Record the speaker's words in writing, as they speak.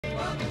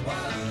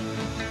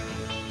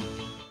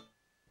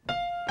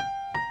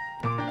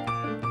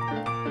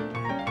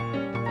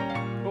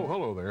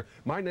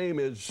My name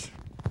is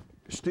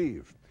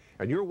Steve,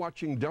 and you're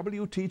watching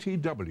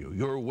WTTW,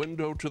 your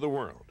window to the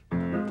world.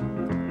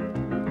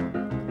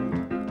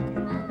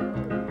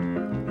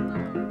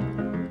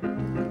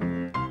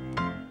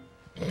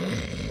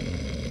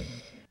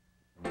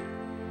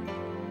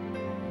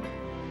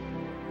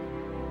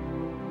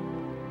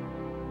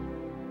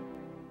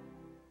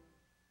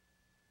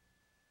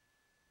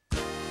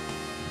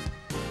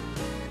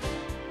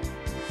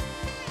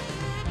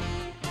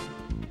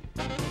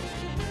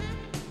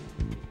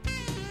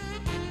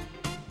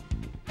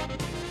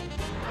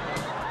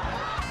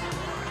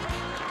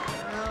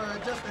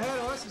 Just ahead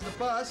of us is the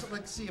bus. I'd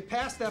like to see you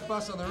pass that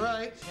bus on the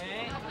right.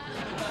 Okay.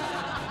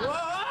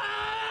 Whoa!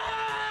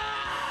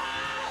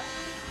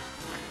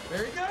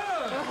 Very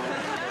good.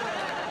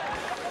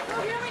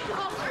 Oh, here we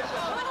go.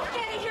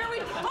 Okay, here we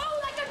go. Oh,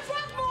 like a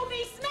truck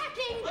movie.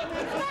 Smacking.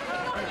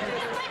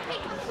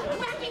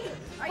 Smacking.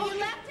 Are you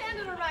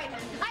left-handed or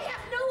right-handed? I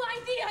have no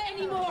idea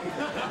anymore.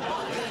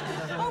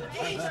 Oh,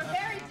 please, you're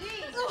very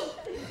deep.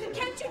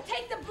 Can't you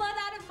take the blood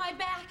out of my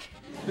back?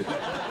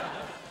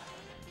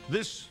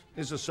 This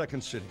is the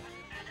Second City,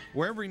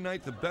 where every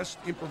night the best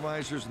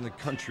improvisers in the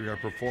country are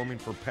performing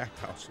for packed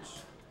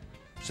houses.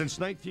 Since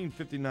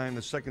 1959,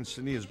 the Second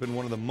City has been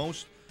one of the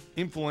most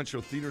influential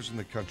theaters in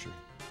the country,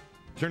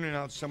 turning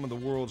out some of the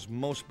world's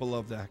most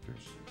beloved actors.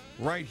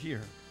 Right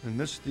here, in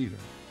this theater,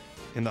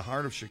 in the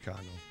heart of Chicago,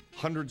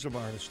 hundreds of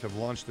artists have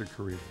launched their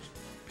careers.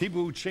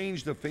 People who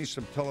changed the face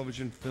of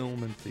television,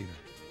 film, and theater.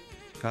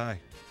 Hi,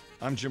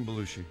 I'm Jim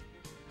Belushi,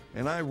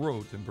 and I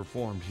wrote and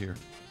performed here.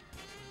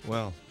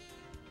 Well,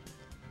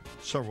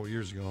 several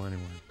years ago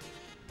anyway.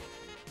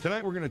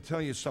 Tonight we're going to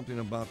tell you something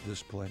about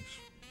this place,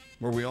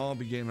 where we all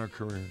began our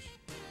careers.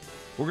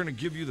 We're going to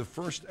give you the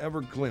first ever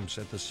glimpse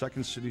at the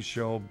Second City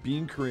show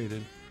being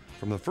created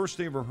from the first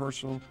day of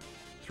rehearsal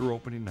through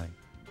opening night.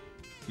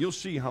 You'll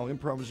see how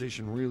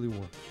improvisation really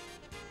works,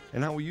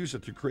 and how we use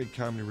it to create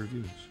comedy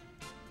reviews.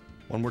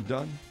 When we're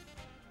done,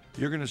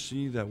 you're going to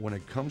see that when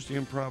it comes to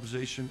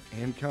improvisation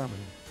and comedy,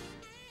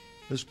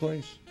 this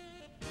place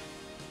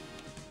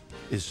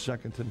is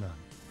second to none.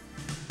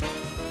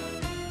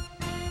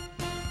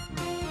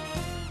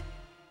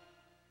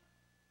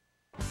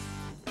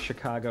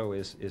 Chicago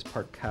is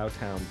part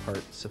cowtown,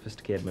 part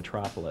sophisticated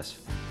metropolis,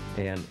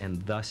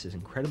 and thus is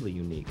incredibly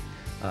unique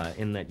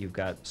in that you've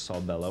got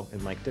Saul Bellow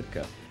and Mike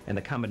Ditka. And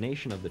the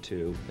combination of the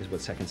two is what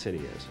Second City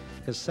is.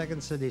 Because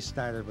Second City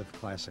started with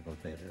classical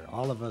theater.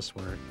 All of us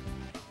were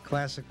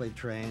classically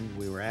trained.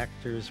 We were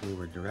actors, we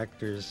were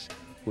directors,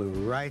 we were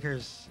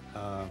writers.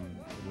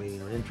 We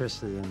were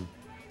interested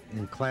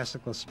in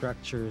classical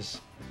structures.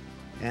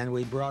 And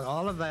we brought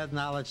all of that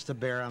knowledge to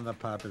bear on the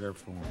popular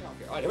form.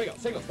 Okay, all right, here we go.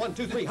 Singles. 1,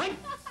 2, 3, hike!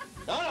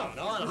 No,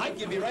 on a hike,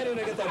 you'll be right in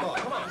to get that ball.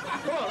 Come on,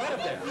 right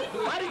up there.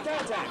 Body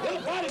contact,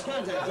 good body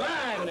contact.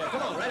 Drive in there.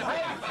 Come on, right up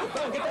there.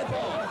 Come on, get that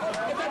ball.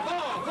 Get that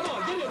ball. Come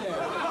on, get in there.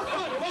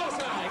 Come on, your ball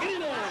side. Get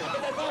in there.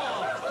 Get that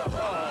ball.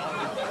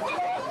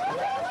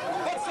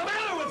 What's the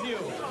matter with you?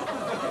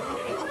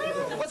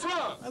 What's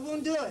wrong? I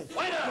won't do it.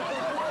 Why not?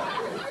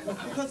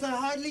 Because I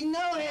hardly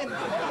know him.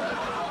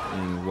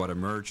 And what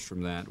emerged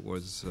from that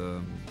was,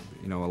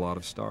 you know, a lot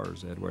of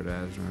stars. Edward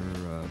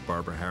Asner,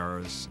 Barbara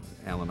Harris,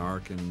 Alan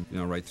Arkin, you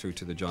know, right through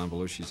to the John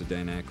Belushis, the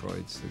Dan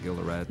Aykroyds, the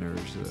Gilda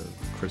Radners, the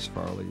Chris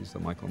Farleys, the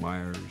Michael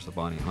Myers, the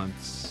Bonnie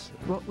Hunts.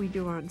 What we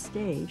do on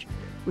stage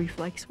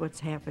reflects what's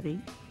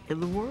happening in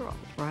the world,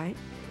 right?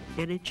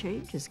 And it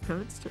changes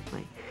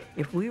constantly.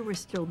 If we were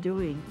still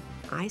doing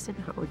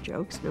Eisenhower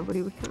jokes,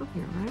 nobody would come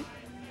here, right?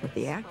 What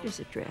the actors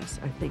address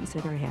are things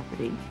that are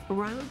happening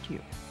around you.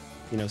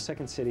 You know,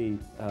 Second City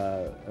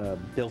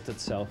built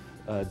itself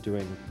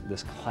doing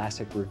this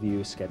classic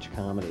revue sketch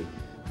comedy.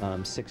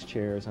 6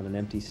 chairs on an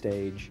empty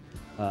stage,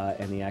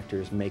 and the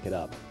actors make it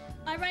up.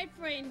 I write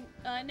for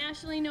a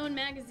nationally known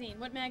magazine.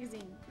 What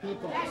magazine?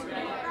 People.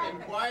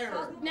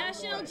 Inquirer.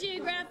 National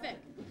Geographic.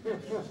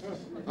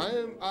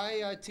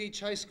 I teach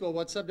high school.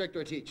 What subject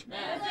do I teach?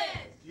 Math.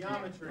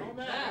 Geometry.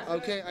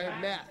 Okay, I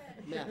have math.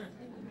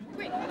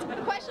 Great.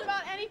 Question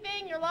about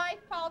anything, your life,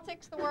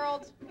 politics, the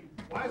world.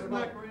 Why is the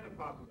Macarena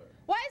popular?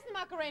 Why is the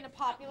Macarena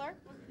popular?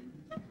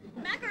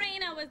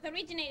 Macarena was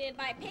originated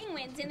by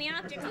penguins in the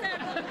Arctic Circle.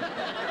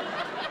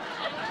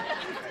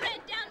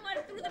 Spread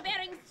downward through the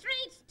Bering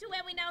Strait to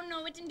where we now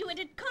know it and do it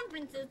at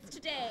conferences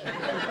today.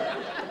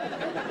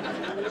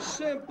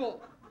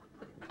 Simple.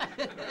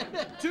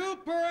 2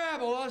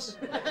 parabolas,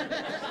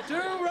 2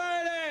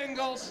 right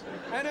angles,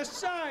 and a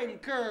sine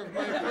curve,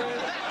 my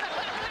friend.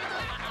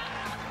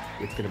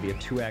 It's going to be a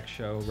 2-act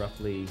show,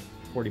 roughly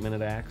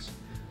 40-minute acts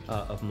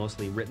of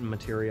mostly written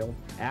material.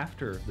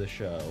 After the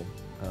show,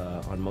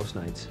 on most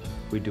nights,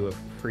 we do a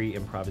free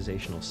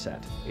improvisational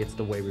set. It's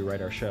the way we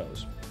write our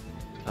shows.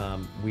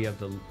 We have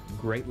the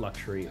great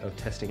luxury of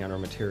testing out our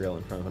material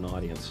in front of an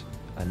audience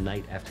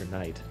night after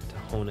night to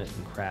hone it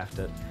and craft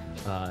it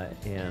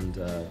and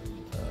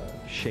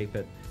shape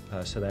it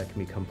so that it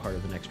can become part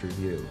of the next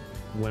review.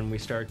 When we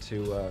start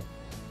to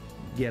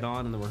get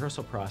on in the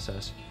rehearsal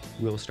process,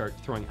 we'll start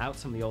throwing out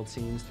some of the old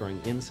scenes,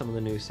 throwing in some of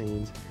the new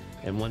scenes,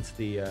 and once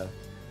the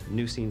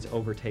new scenes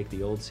overtake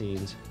the old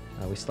scenes.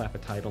 We slap a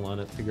title on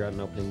it, figure out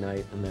an opening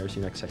night, and there's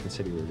your next Second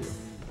City review.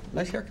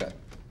 Nice haircut.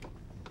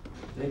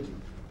 Thank you.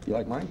 You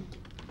like mine?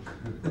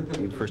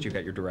 First, you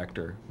got your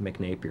director,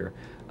 Mick Napier,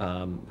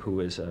 who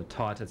was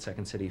taught at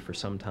Second City for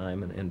some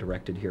time and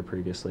directed here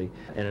previously,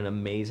 and an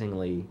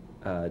amazingly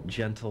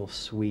gentle,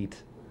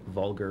 sweet,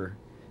 vulgar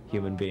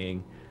human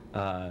being,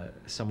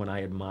 someone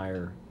I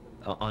admire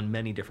on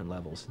many different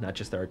levels, not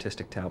just their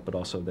artistic talent, but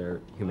also their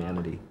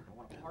humanity.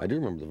 I do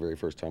remember the very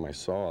first time I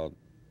saw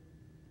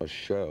a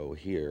show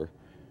here,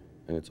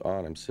 and it's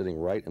odd, I'm sitting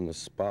right in the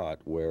spot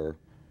where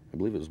I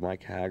believe it was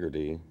Mike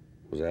Haggerty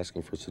was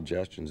asking for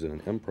suggestions in an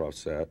improv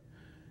set,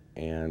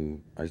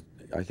 and I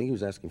think he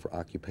was asking for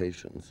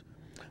occupations.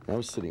 And I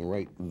was sitting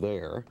right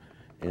there,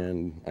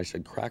 and I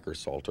said cracker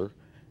salter,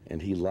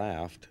 and he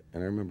laughed,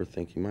 and I remember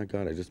thinking, my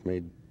God, I just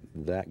made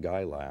that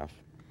guy laugh.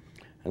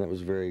 And that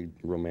was very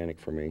romantic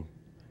for me.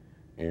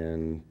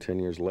 And 10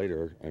 years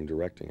later, I'm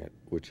directing it,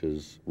 which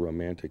is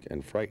romantic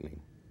and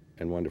frightening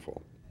and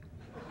wonderful.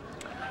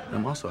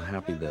 I'm also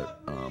happy that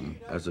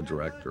as a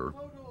director,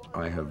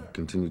 I have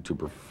continued to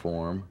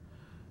perform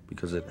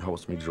because it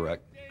helps me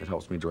direct. It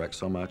helps me direct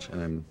so much,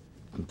 and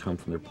I come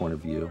from their point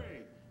of view.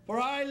 For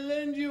I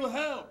lend you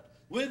help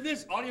with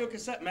this audio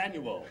cassette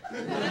manual.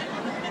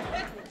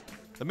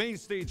 The main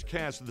stage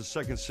cast of the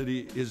Second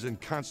City is in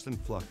constant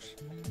flux.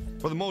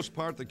 For the most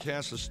part, the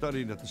cast is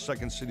studied at the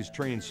Second City's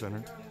training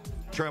center,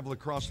 travel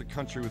across the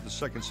country with the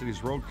Second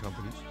City's road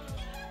companies,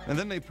 and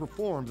then they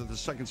performed at the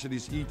Second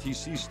City's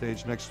ETC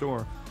stage next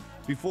door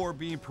before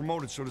being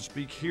promoted, so to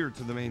speak, here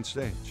to the main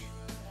stage.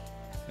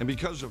 And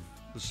because of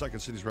the Second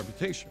City's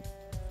reputation,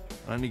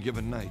 on any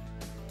given night,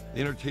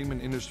 the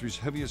entertainment industry's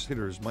heaviest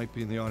hitters might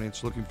be in the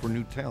audience looking for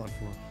new talent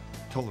for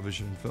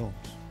television and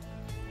films.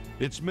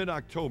 It's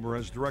mid-October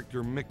as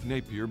director Mick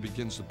Napier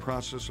begins the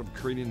process of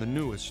creating the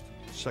newest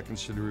Second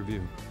City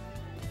review.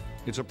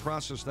 It's a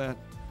process that,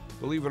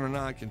 believe it or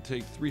not, can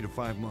take 3 to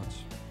 5 months.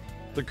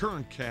 The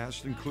current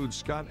cast includes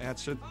Scott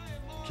Adsit,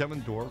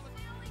 Kevin Dorff,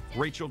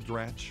 Rachel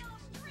Dratch,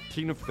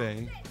 Tina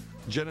Fey,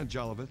 Jenna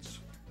Jolovitz,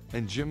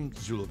 and Jenna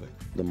Jolovitz.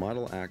 The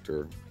model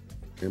actor,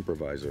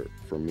 improviser,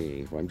 for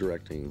me, when I'm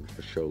directing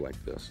a show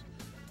like this,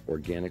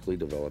 organically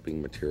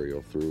developing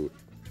material through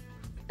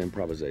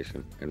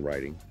improvisation and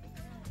writing,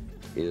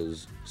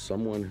 is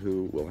someone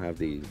who will have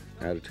the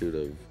attitude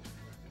of,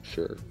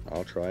 sure,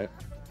 I'll try it.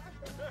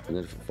 And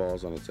then if it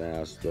falls on its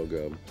ass, they'll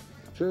go,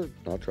 sure,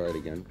 I'll try it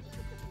again.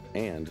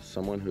 And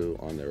someone who,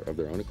 of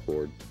their own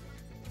accord,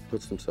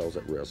 puts themselves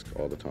at risk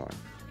all the time.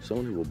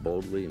 Someone who will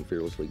boldly and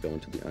fearlessly go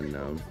into the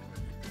unknown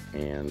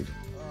and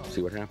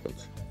see what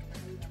happens.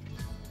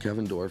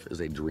 Kevin Dorff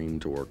is a dream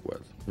to work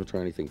with. He'll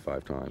try anything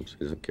 5 times.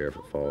 He doesn't care if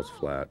it falls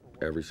flat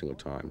every single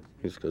time.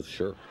 He just goes,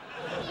 sure.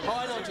 Oh,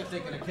 I know what you're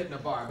thinking, a kid in a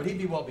bar, but he'd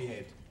be well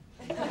behaved.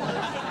 No,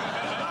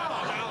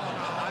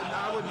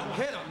 I wouldn't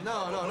hit him.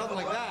 No, nothing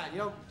like that. You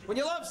know, when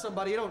you love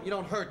somebody, you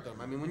don't hurt them.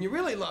 I mean, when you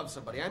really love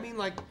somebody, I mean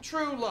like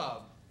true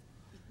love,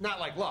 not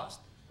like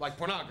lust, like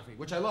pornography,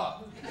 which I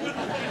love. Let me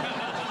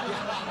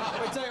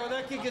tell you, when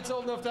that kid gets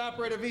old enough to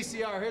operate a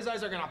VCR, his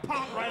eyes are gonna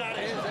pop right out of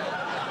his head.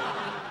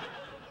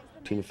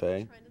 Tina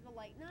Fey,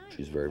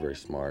 she's very, very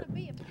smart.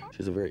 She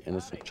has a very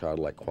innocent,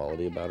 childlike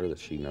quality about her that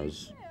she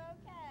knows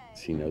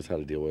how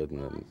to deal with,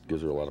 and it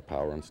gives her a lot of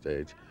power on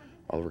stage.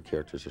 All of her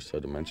characters are so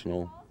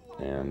dimensional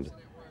and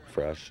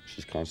fresh.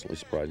 She's constantly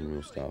surprising me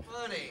with stuff.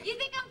 Funny. You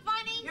think I'm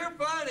funny? You're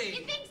funny.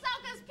 You think so?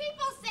 Because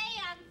people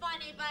say I'm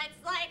funny, but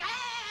it's like,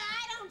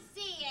 I don't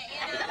see it,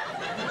 you know?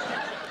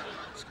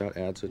 Scott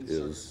Adsit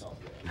is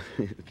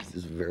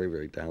very,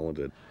 very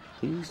talented.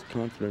 He's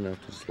confident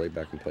enough to just lay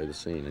back and play the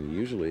scene, and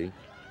usually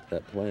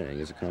that playing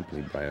is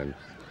accompanied by an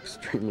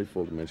extremely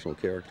full-dimensional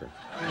character.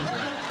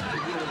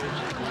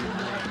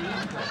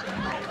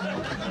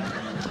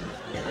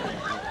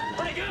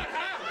 Pretty good,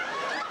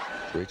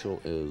 huh?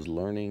 Rachel is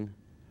learning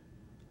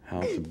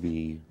how to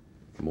be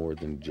more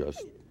than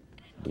just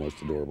the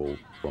most adorable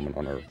woman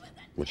on earth,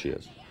 which she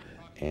is.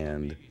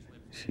 And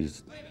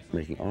she's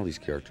making all these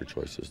character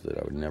choices that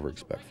I would never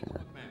expect from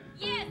her.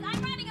 Yes,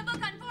 I'm writing a book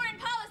on foreign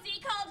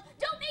policy called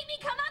Don't Make Me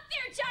Come Up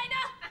There, China!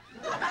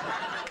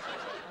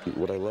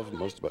 What I love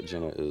most about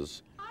Jenna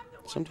is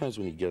sometimes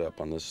when you get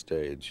up on this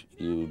stage,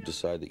 you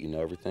decide that you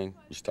know everything,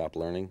 you stop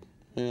learning.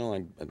 You know,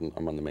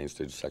 I'm on the main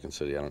stage of Second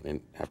City, I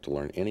don't have to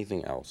learn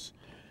anything else.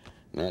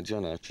 Now,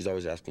 Jenna, she's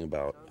always asking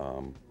about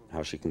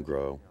how she can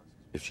grow,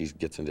 if she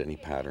gets into any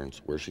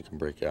patterns, where she can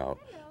break out,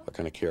 what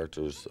kind of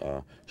characters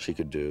she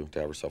could do to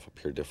have herself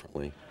appear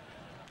differently.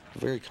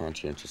 Very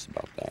conscientious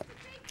about that.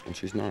 And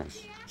she's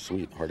nice,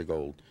 sweet, heart of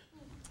gold.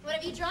 What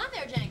have you drawn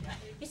there, Jenny?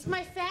 It's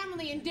my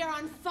family and they're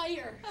on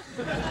fire.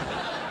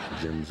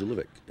 Jenna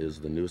Jolovitz is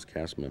the newest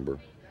cast member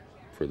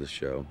for this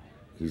show.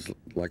 He's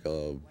like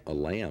a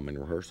lamb in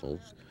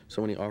rehearsals.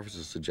 So when he offers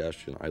a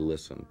suggestion, I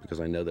listen because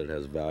I know that it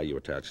has value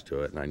attached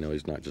to it, and I know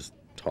he's not just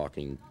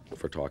talking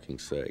for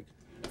talking's sake.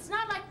 It's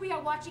not like we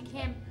are watching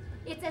him.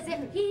 It's as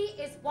if he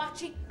is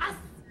watching us.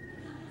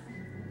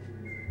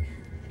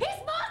 He's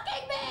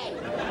mocking me!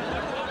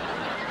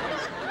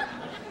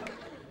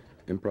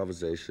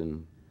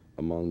 improvisation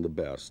among the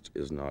best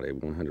is not a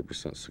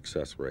 100%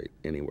 success rate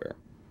anywhere.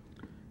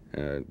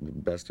 The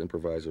best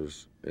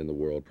improvisers in the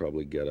world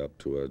probably get up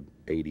to a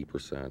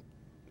 80%,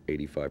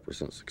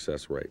 85%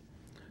 success rate.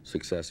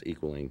 Success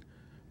equaling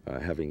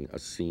having a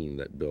scene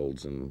that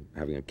builds and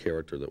having a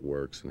character that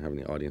works and having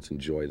the audience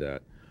enjoy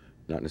that,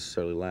 not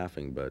necessarily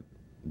laughing, but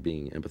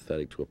being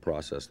empathetic to a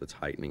process that's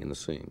heightening in the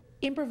scene.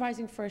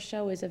 Improvising for a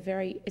show is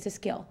it's a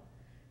skill.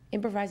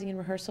 Improvising in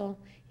rehearsal,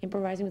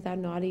 improvising without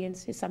an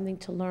audience is something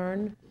to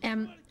learn.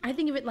 I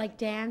think of it like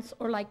dance,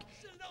 or like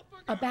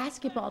a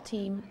basketball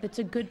team that's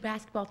a good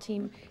basketball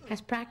team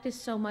has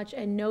practiced so much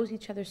and knows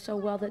each other so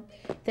well that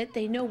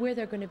they know where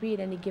they're going to be at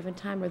any given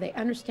time, or they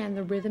understand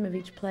the rhythm of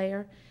each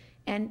player,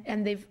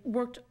 and they've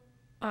worked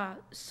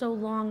so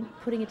long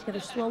putting it together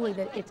slowly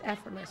that it's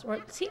effortless, or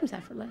it seems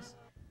effortless.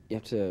 You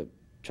have to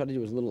try to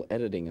do as little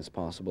editing as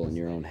possible in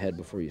your own head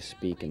before you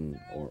speak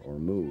or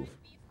move.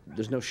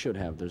 There's no should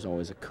have, there's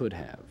always a could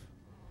have.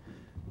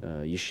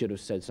 You should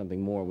have said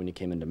something more when you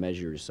came in to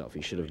measure yourself.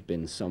 You should have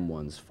been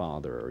someone's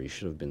father, or you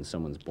should have been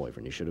someone's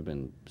boyfriend. You should have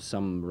been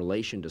some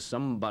relation to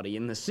somebody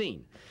in the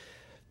scene.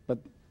 But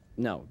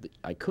no,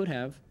 I could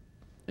have,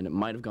 and it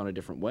might have gone a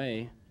different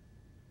way,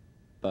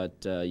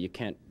 but you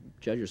can't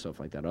judge yourself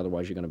like that.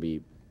 Otherwise, you're going to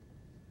be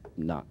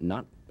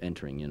not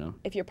entering, you know?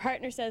 If your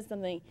partner says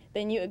something,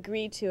 then you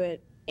agree to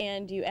it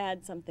and you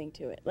add something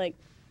to it. Like,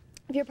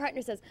 if your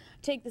partner says,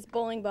 take this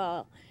bowling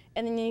ball,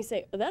 and then you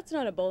say, oh, that's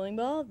not a bowling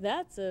ball,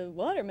 that's a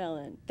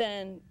watermelon,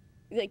 then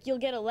like you'll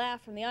get a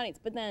laugh from the audience,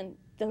 but then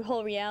the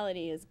whole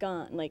reality is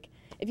gone. Like,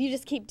 if you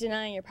just keep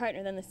denying your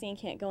partner, then the scene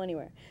can't go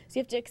anywhere. So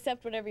you have to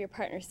accept whatever your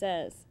partner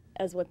says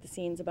as what the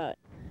scene's about.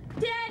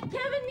 Dad,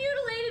 Kevin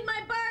mutilated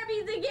my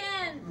Barbies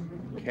again!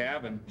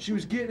 Kevin? She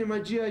was getting in my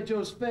G.I.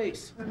 Joe's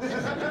face.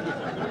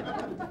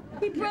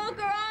 He broke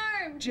her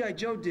arm! G.I.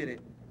 Joe did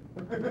it.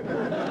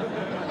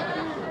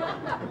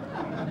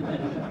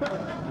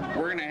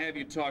 We're gonna have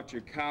you talk to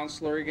your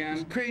counselor again.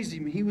 He's crazy.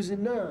 He was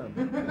in numb.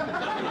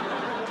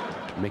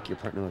 Make your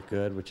partner look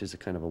good, which is a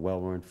kind of a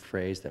well-worn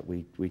phrase that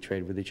we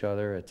trade with each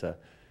other.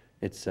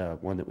 It's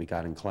one that we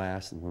got in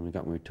class and when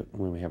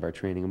we have our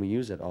training, and we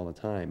use it all the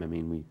time. I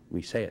mean,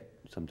 we say it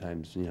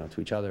sometimes, you know,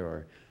 to each other,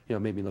 or, you know,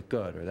 made me look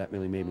good, or that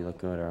really made me look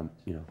good, or,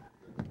 you know.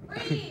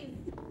 Breathe!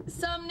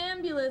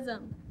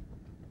 Somnambulism.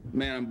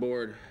 Man, I'm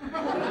bored.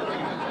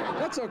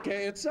 That's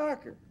okay, it's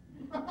soccer.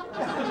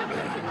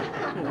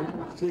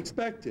 It's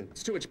expected.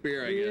 It's too much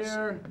beer, I guess.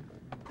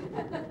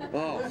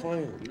 Oh,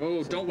 fine.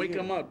 Oh, don't wake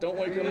him up. Don't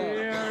wake him up.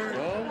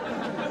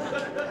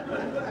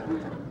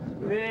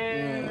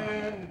 Breathe!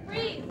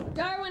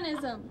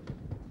 Darwinism.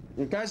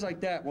 Guys like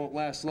that won't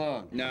last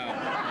long. No.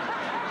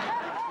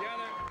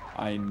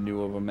 I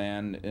knew of a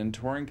man in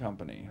touring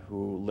company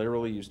who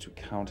literally used to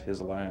count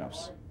his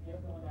laughs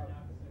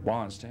while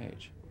on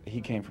stage.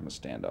 He came from a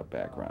stand-up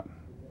background.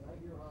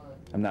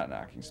 I'm not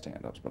knocking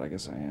stand-ups, but I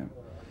guess I am.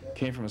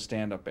 Came from a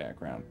stand-up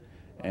background,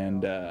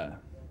 and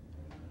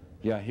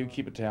yeah, he would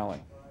keep a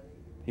tally.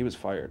 He was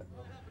fired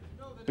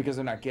because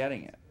they're not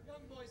getting it.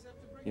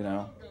 You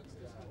know,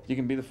 you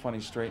can be the funny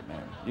straight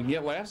man. You can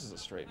get laughs as a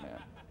straight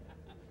man.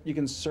 You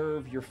can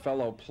serve your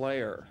fellow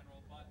player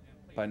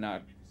by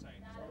not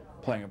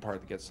playing a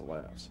part that gets the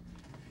laughs.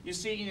 You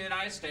see, in the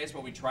United States,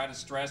 what we try to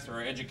stress through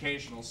our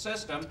educational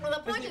system... Well, the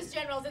point is,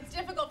 Generals, it's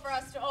difficult for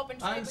us to open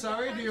trade. I'm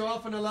sorry, do you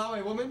often allow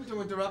a woman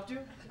to interrupt you?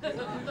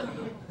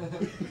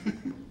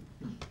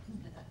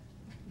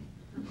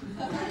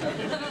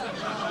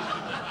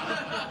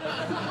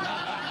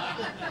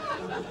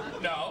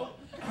 No.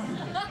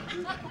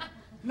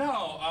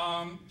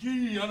 No,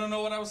 gee, I don't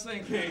know what I was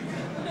thinking.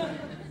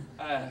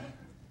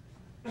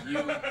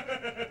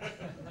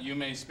 You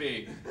may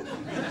speak.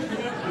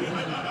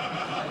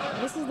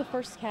 This is the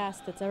first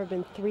cast that's ever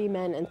been 3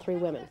 men and 3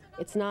 women.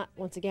 It's not,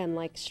 once again,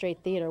 like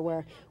straight theater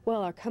where,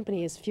 well, our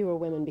company has fewer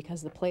women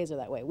because the plays are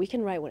that way. We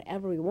can write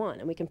whatever we want,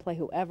 and we can play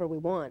whoever we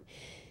want.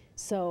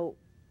 So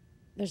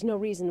there's no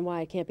reason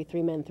why it can't be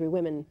 3 men, 3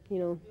 women, you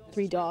know,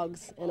 3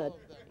 dogs and a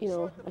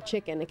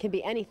chicken. It can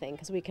be anything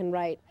because we can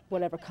write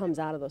whatever comes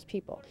out of those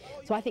people.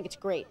 So I think it's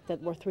great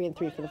that we're 3 and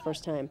 3 for the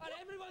first time.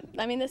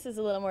 I mean, this is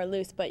a little more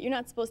loose, but you're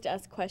not supposed to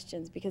ask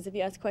questions, because if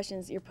you ask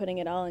questions, you're putting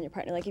it all on your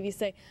partner. Like if you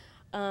say,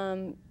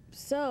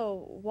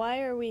 so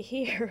why are we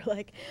here?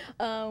 Like,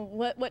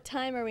 what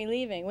time are we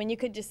leaving? When you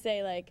could just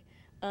say, like,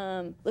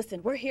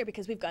 listen, we're here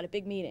because we've got a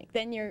big meeting.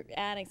 Then you're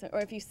adding something.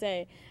 Or if you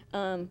say,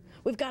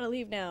 we've got to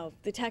leave now,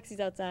 the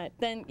taxi's outside,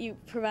 then you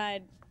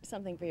provide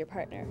something for your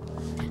partner.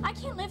 I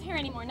can't live here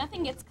anymore.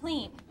 Nothing gets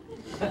clean.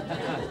 I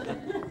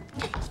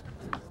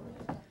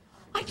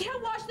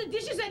can't wash the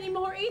dishes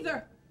anymore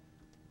either.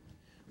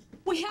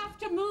 We have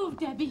to move,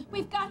 Debbie.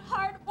 We've got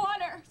hard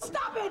water.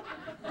 Stop it!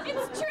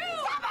 It's true!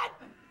 Stop it!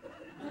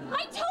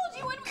 I told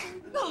you when we...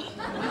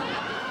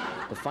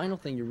 The final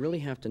thing you really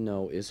have to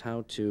know is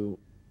how to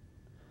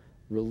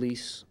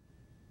release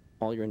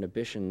all your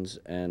inhibitions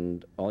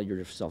and all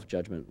your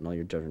self-judgment and all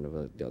your judgment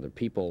of the other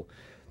people,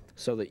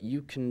 so that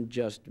you can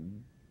just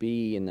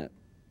be in that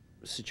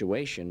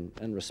situation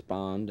and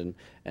respond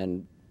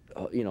and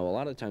you know, a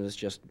lot of the times it's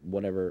just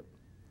whatever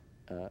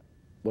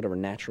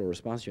natural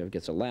response you have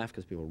gets a laugh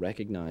because people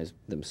recognize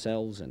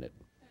themselves in it.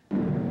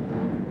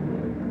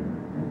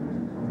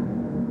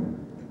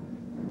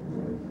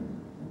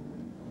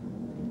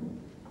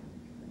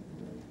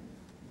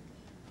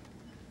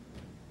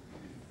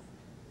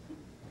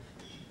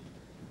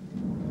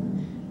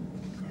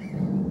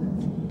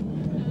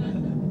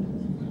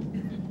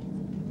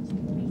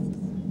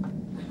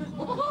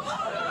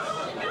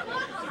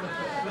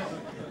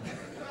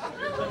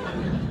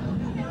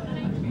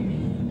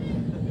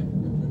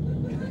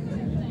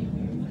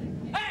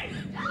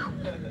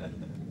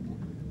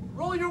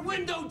 Roll your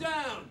window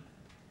down!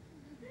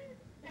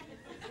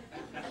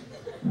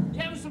 You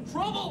having some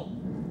trouble?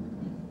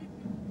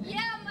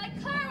 Yeah, my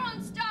car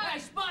won't start. Hey,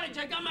 spotted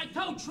you. I got my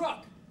tow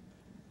truck.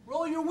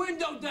 Roll your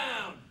window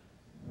down.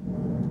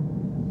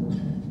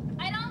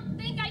 I don't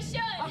think I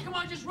should. Oh, come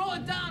on, just roll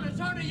it down. It's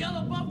hard to yell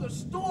above the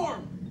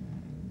storm.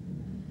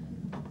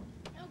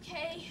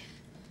 Okay.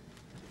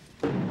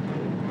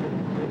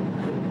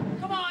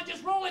 Come on,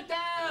 just roll it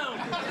down.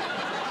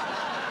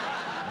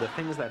 The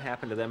things that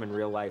happen to them in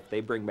real life, they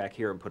bring back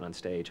here and put on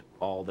stage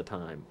all the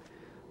time.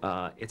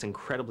 It's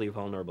incredibly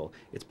vulnerable.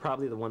 It's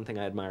probably the one thing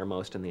I admire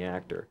most in the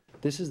actor.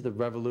 This is the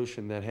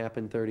revolution that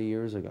happened 30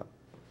 years ago.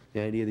 The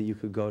idea that you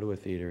could go to a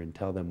theater and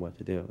tell them what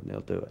to do, and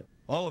they'll do it.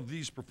 All of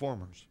these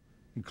performers,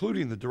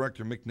 including the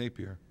director Mick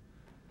Napier,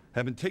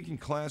 have been taking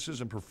classes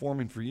and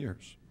performing for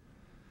years.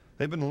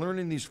 They've been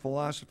learning these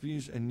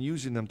philosophies and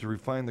using them to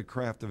refine the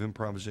craft of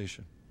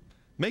improvisation.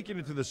 Making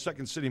it to the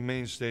Second City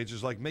main stage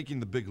is like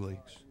making the big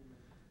leagues.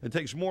 It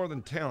takes more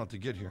than talent to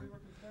get here.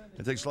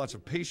 It takes lots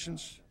of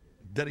patience,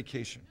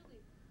 dedication.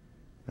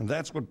 And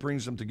that's what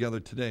brings them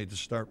together today to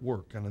start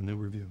work on a new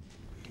review.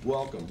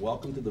 Welcome.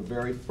 Welcome to the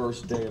very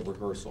first day of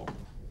rehearsal.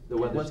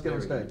 Let's get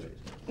on stage.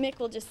 Mick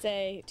will just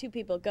say, 2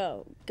 people,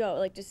 go,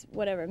 like just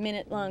whatever,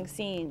 minute-long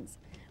scenes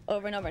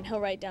over and over, and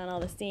he'll write down all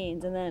the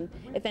scenes, and then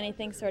if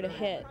anything sort of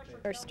hit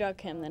or struck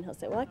him, then he'll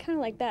say, well, I kind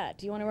of like that.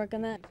 Do you want to work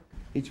on that?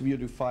 Each of you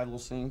do 5 little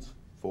scenes,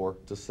 4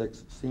 to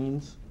 6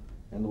 scenes,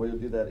 and the way to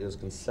do that is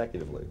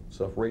consecutively.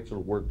 So if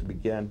Rachel were to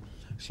begin,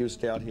 she would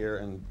stay out here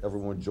and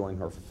everyone would join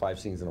her for 5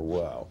 scenes in a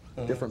row.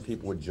 Different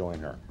people would join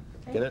her.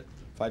 Get it?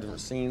 5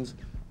 different scenes.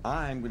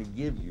 I'm going to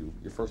give you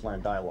your first line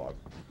of dialogue.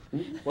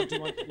 What do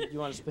you want? You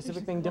want a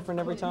specific thing different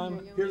every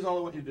time? Here's all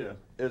I want you to do: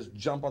 is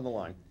jump on the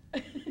line.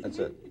 That's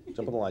it.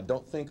 Jump on the line.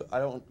 Don't think. I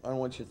don't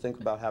want you to think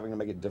about having to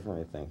make it different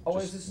or anything. Oh,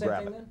 just is it the same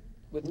grab thing it. then?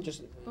 With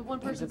just. But one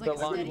person's the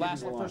like line, steady.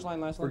 last first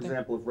line, last For line.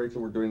 example, if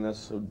Rachel were doing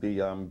this, it would be,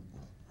 honey,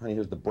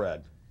 here's the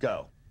bread.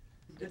 Go.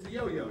 It's a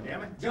yo-yo,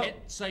 damn it. Go.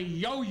 It's a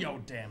yo-yo,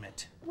 damn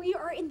it. We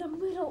are in the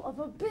middle of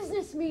a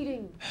business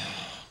meeting.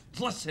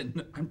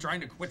 Listen, I'm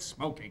trying to quit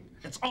smoking.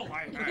 It's all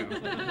I have.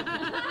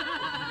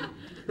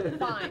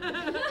 Fine.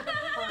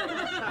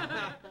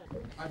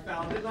 I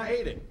found it and I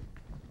ate it.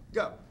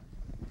 Go.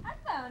 I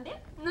found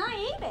it, and I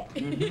ate it.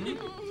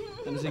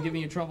 And is it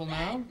giving you trouble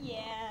now?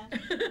 Yeah.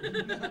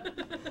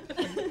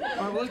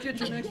 All right, well, let's get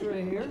your next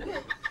right here.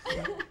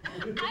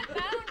 I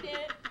found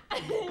it,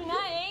 and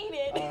I ate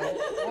it.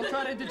 We'll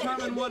try to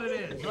determine what it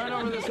is. Right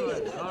over this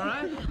way, all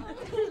right?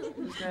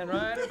 Stand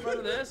right in front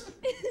of this.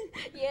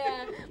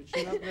 Yeah. Put your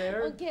chin up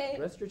there. Okay.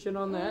 Rest your chin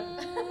on that.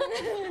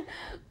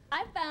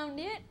 I found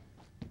it,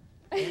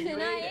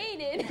 and I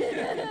ate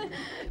it.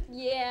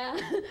 Yeah.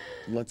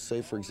 Let's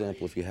say, for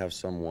example, if you have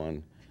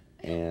someone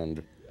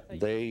and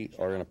they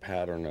are in a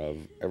pattern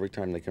of every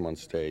time they come on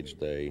stage,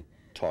 they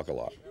talk a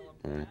lot,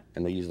 right?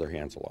 And they use their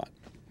hands a lot.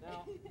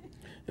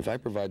 If I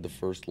provide the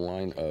first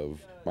line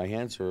of, my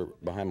hands are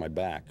behind my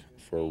back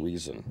for a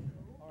reason,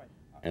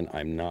 and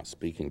I'm not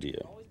speaking to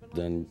you,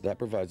 then that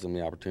provides them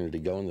the opportunity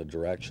to go in the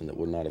direction that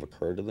would not have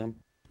occurred to them.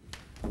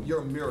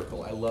 You're a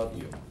miracle. I love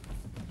you.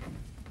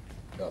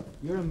 Go.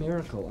 You're a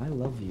miracle. I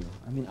love you.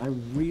 I mean, I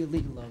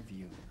really love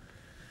you.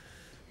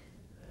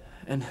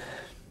 And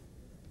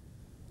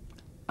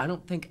I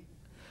don't think,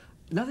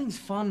 nothing's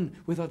fun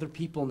with other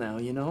people now,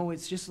 you know?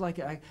 It's just like,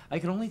 I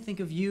can only think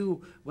of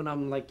you when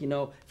I'm like, you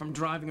know, if I'm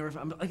driving or if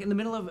I'm like in the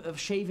middle of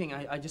shaving,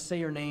 I just say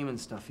your name and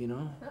stuff, you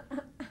know?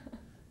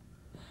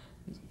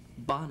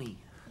 Bonnie.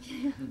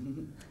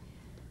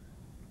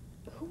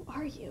 Who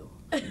are you?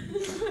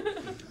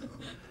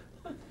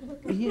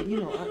 You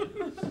know,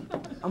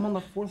 I'm on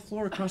the 4th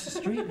floor across the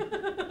street.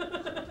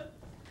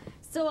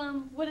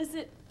 So, what is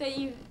it that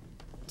you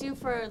do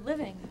for a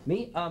living?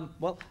 Me?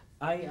 Well,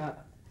 I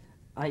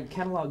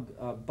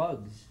catalog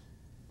bugs.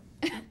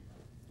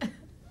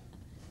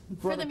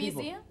 For other the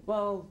people. museum?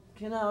 Well,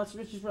 you know, it's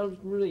just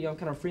really, I'm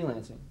kind of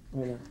freelancing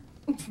right now.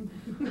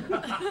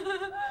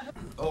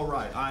 All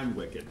right, I'm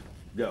wicked.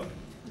 Go.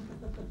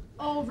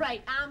 Oh,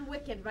 right, I'm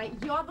wicked, right?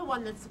 You're the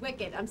one that's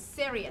wicked. I'm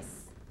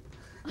serious.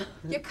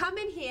 You come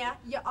in here,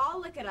 you all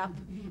lick it up,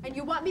 and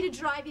you want me to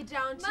drive you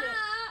down to... Ma,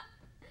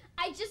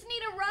 I just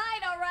need a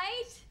ride, all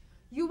right?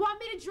 You want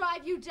me to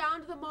drive you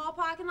down to the mall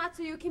parking lot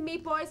so you can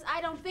meet boys?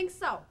 I don't think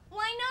so.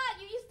 Why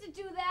not? You used to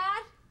do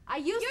that.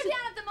 You're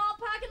down at the mall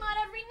parking lot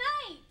every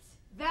night.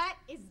 That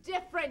is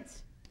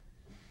different.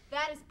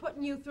 That is putting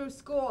putting you through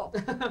school.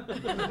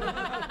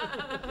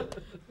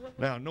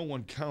 Now, no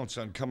one counts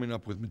on coming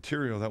up with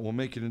material that will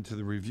make it into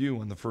the review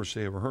on the first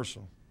day of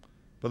rehearsal.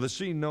 But the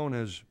scene known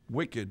as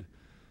Wicked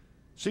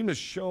seemed to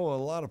show a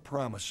lot of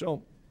promise.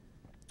 So,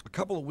 a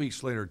couple of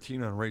weeks later,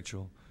 Tina and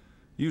Rachel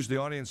used the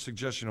audience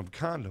suggestion of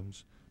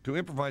condoms to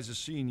improvise a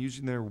scene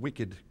using their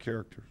Wicked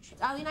characters.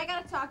 Arlene, I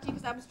gotta talk to you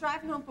because I was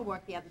driving home from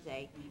work the other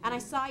day, and I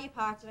saw you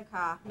parked in a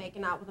car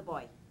making out with a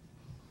boy.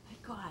 My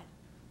God.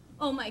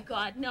 Oh my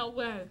God, no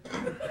way.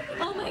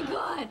 Oh my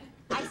God.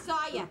 I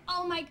saw you.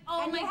 Oh my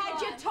God. And you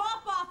had your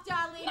top off,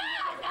 darling. No!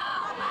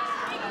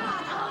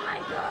 Oh my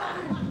God.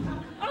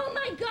 Oh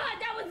my God,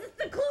 that was a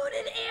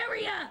secluded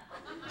area.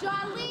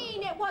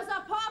 Darlene, it was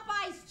a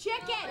Popeye's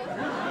chicken.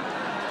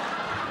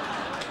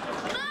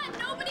 Mom,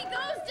 nobody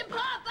goes to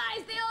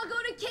Popeyes. They all go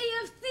to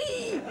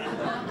KFC.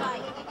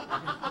 Right.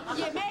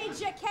 You made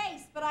your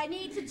case, but I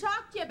need to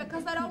talk to you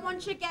because I don't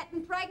want you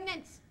getting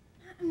pregnant.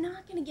 I'm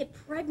not gonna get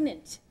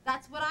pregnant.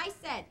 That's what I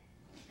said.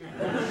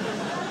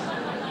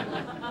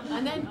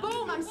 And then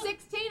boom, I'm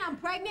 16, I'm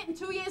pregnant, and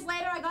 2 years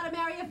later I gotta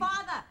marry your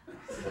father.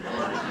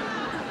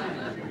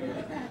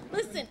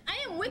 Listen, I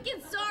am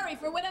wicked sorry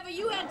for whatever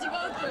you had to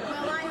go through.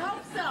 Well, I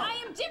hope so. I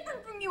am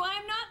different from you. I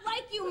am not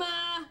like you,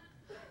 Ma.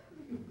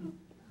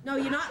 No,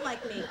 you're not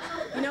like me.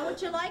 You know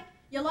what you like?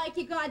 You like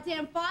your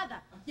goddamn father.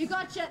 You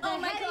got your, the Oh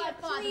my head of God, your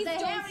father, please the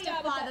don't hair of your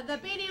stop with father, the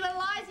beady little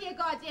eyes of your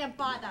goddamn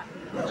father.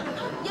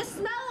 You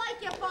smell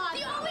like your father.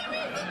 The only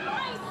reason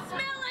I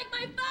smell like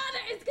my father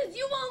is because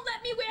you won't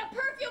let me wear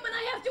perfume and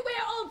I have to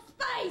wear Old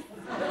Spice.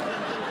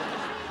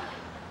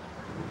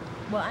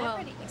 Well, I'm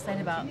pretty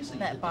excited about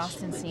that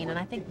Boston scene, and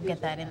I think we'll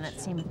get that in that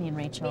scene with me and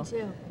Rachel. Me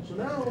too.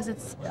 Because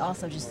it's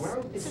also just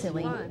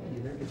silly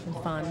and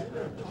fun.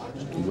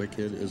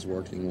 Wicked is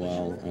working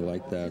well. I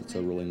like that. It's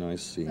a really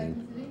nice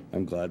scene.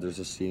 I'm glad there's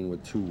a scene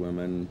with two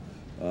women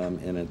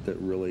in it that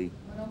really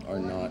are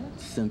not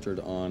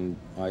centered on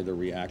either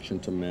reaction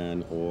to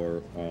men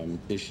or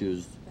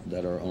issues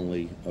that are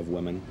only of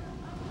women.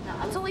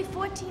 It's only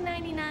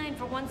 $14.99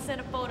 for one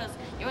set of photos.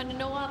 You're under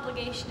no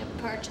obligation to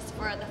purchase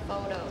further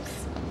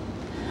photos.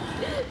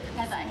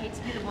 Heather, I hate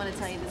to be the one to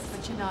tell you this,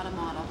 but you're not a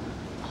model.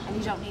 And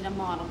you don't need a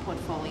model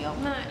portfolio.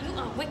 Ma, you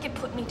are wicked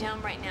putting me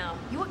down right now.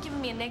 You are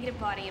giving me a negative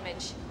body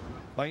image.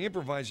 By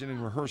improvising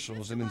in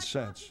rehearsals and in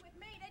sets,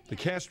 the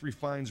cast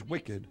refines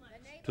Wicked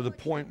to the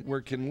point where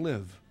it can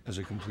live as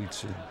a complete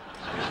scene.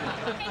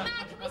 Hey, Ma,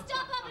 can we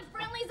stop up at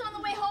Friendly's on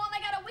the way home?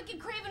 I got a wicked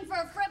craving for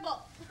a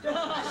fribble. Jesus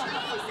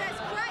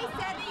Christ,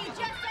 Heather, you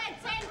just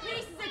had 10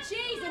 pieces of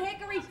cheese at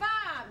Hickory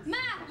Farms. Ma,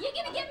 you're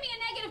gonna give me a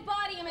negative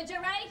body image,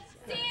 all right?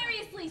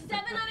 Seriously,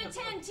 7 out of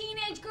 10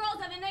 teenage girls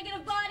have a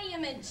negative body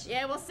image.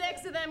 Yeah, well,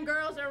 6 of them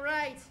girls are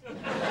right.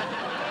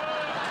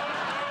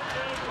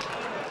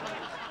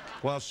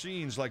 While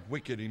scenes like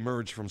Wicked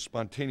emerge from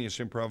spontaneous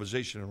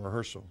improvisation and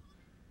rehearsal,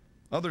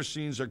 other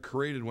scenes are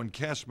created when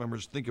cast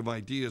members think of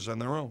ideas on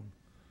their own.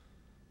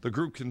 The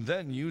group can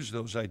then use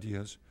those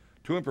ideas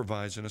to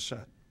improvise in a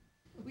set.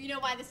 Well, you know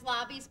why this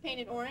lobby is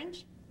painted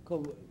orange?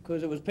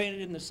 Because it was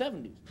painted in the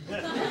 70s.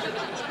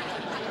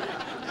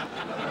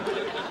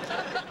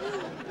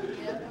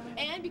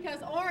 And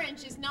because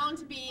orange is known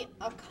to be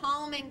a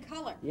calming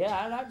color. Yeah,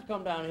 I like to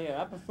come down here.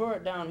 I prefer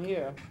it down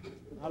here.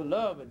 I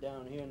love it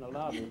down here in the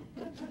lobby.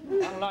 I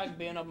don't like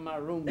being up in my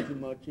room too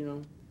much, you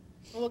know.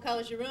 Well, what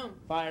color's your room?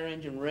 Fire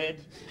engine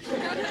red.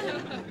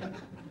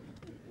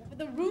 But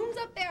the rooms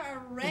up there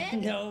are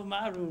red? No,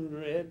 my room's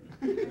red.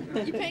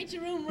 You paint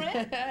your room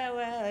red?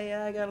 Well,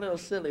 yeah, I got a little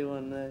silly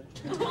one there.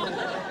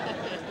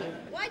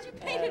 Why'd you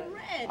paint it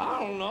red? I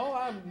don't know.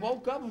 I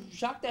woke up and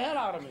shocked the hell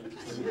out of me.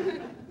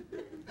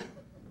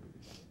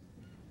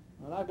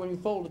 I like when you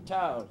fold the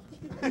towels.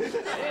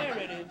 There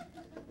it is.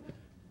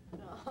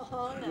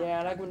 Oh, no.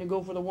 Yeah, I like when you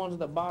go for the ones at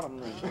the bottom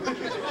there.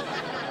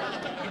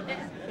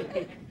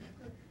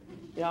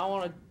 Yeah, I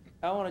want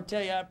to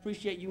tell you I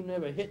appreciate you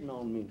never hitting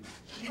on me.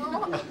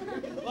 Well,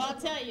 I'll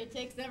tell you, it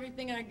takes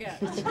everything I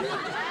got.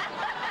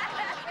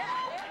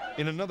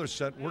 In another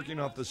set, working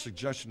off the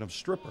suggestion of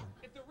stripper,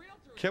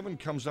 Kevin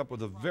comes up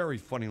with a very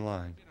funny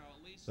line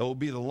that will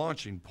be the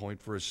launching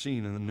point for a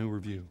scene in the new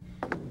review.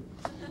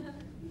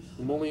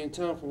 I'm only in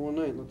town for one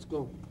night. Let's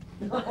go.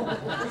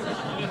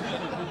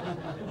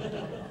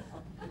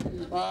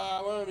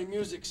 I don't have any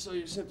music, so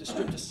you just have to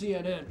strip to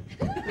CNN.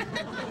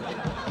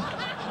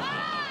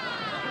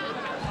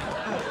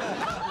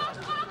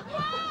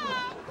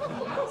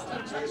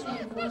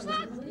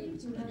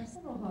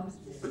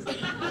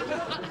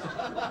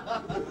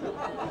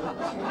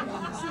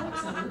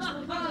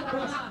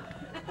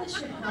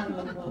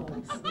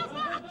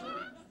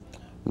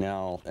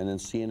 Now, and then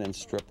CNN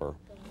stripper.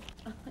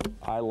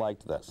 I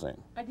liked that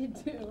scene. I did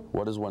too.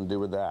 What does one do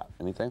with that?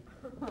 Anything?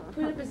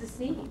 Put it as a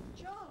scene.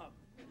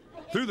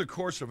 Through the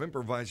course of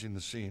improvising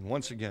the scene,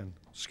 once again,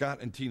 Scott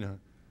and Tina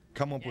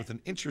come up with an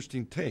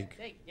interesting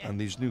take on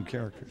these new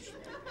characters.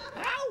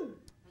 Ow!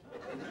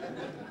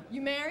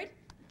 You married?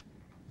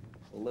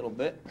 A little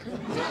bit.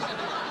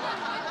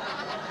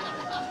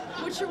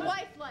 What's your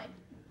wife like?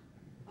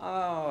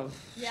 Oh,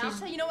 Yeah,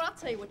 you know what? I'll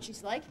tell you what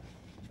she's like.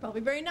 Probably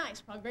very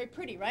nice, probably very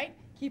pretty, right?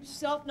 Keeps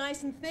herself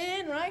nice and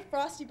thin, right?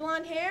 Frosty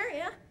blonde hair,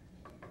 yeah?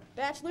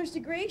 Bachelor's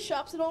degree,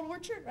 shops at Old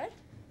Orchard, right?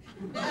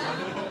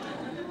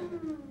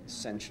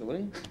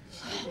 Essentially.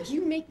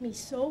 You make me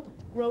so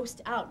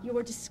grossed out. You're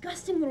a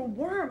disgusting little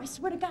worm. I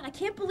swear to God, I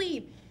can't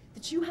believe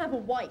that you have a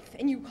wife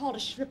and you call it a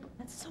stripper.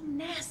 That's so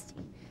nasty.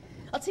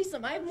 I'll tell you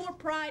something, I have more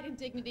pride and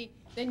dignity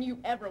than you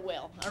ever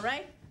will, all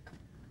right?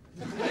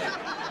 It'll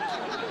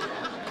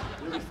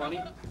be funny.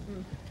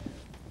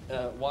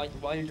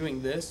 While you're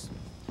doing this,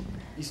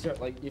 you start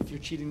like, if you're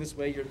cheating this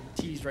way, your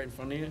TV's right in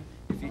front of you.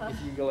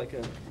 If you go like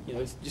a, you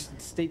know, just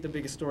state the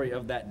biggest story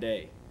of that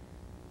day.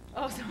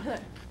 Oh, so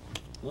what?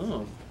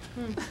 Oh.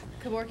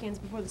 Kevorkian's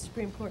before the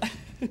Supreme Court.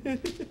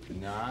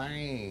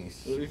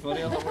 Nice. It'll be funny.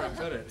 I don't know where I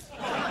put it.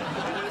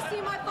 Can you see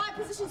my 5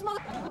 positions,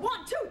 mother? 1,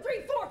 2,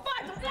 3, 4,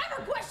 5. Don't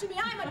ever question me.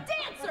 I'm a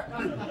dancer.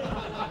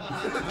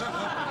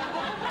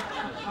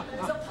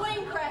 There's a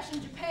plane crash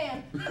in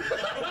Japan.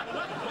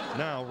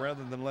 Now,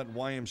 rather than let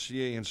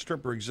YMCA and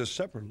stripper exist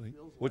separately,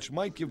 which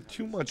might give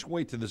too much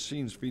weight to the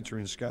scenes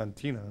featuring Scott and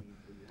Tina,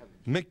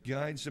 Mick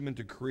guides them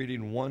into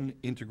creating one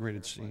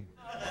integrated scene.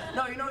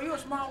 No, you know, you're a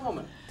smart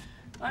woman.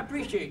 I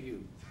appreciate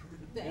you.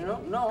 You know?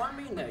 No, I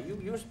mean that.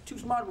 You're too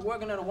smart to be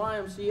working at a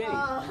YMCA.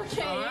 Oh,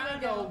 okay, I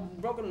ain't no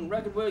broken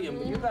record William,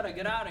 but you gotta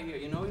get out of here,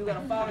 you know? You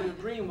gotta follow your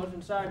dream, what's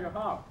inside your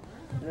heart.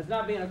 And it's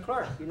not being a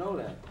clerk, you know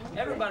that.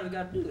 Everybody's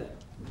got to do that.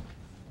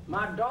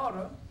 My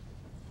daughter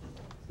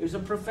is a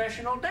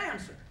professional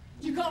dancer.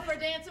 You call for a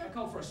dancer? I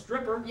call for a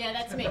stripper. Yeah,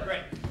 that's me.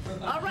 Great.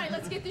 All right,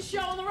 let's get this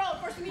show on the road.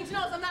 First thing you need to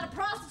know is I'm not a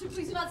prostitute.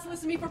 Please do not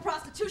solicit me for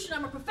prostitution.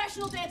 I'm a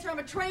professional dancer. I'm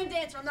a trained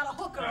dancer. I'm not a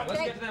hooker, All right,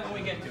 okay? let's get to that when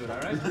we get to it, all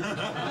right?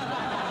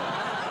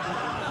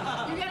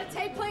 You got a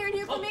tape player in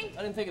here for me?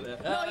 I didn't think of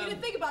that. No, you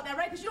didn't think about that,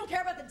 right? Because you don't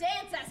care about the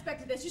dance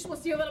aspect of this. You just want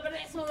to see a little bit of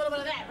this and a little bit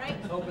of that, right?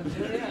 Open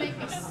to it. You make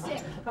me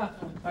sick. All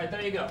right,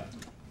 there you go.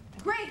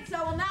 Great,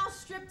 so we'll now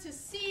strip to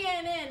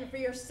CNN for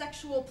your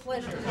sexual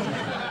pleasure.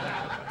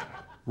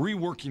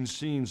 Reworking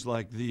scenes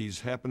like these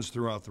happens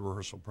throughout the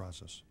rehearsal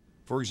process.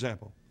 For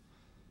example,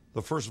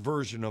 the first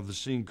version of the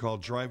scene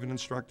called Driving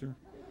Instructor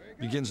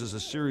begins as a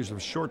series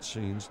of short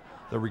scenes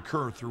that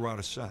recur throughout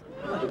a set.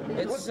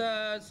 It's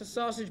a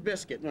sausage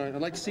biscuit. All right,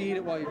 I'd like to see you eat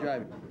it while you're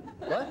driving.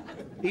 What?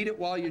 Eat it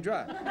while you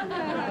drive.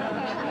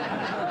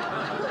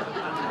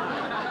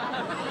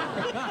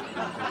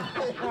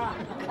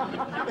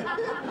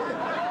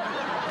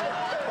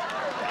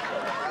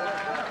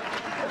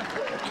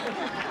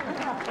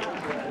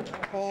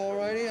 All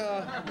righty,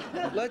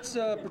 let's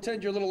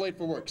pretend you're a little late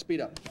for work. Speed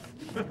up.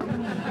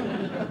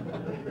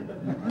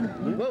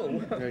 Whoa.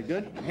 Very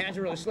good. Hands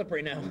are really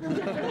slippery now.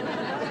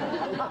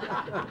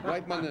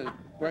 Wipe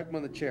 'em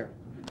on the chair.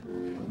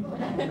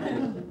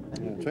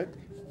 That's right.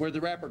 Where'd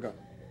the wrapper go?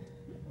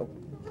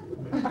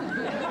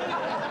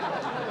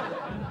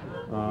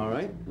 All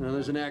right. Now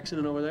there's an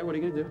accident over there. What are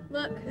you gonna do?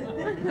 Look.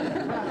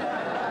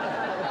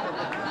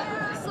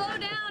 Slow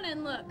down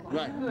and look.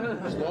 Right.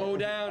 Slow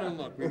down and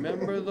look.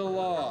 Remember the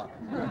law.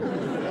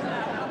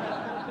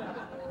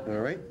 All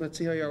right. Let's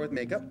see how you are with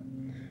makeup.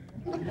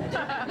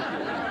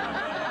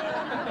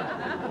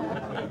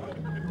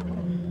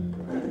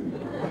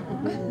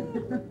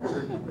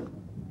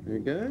 Very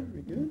good.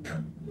 Very good.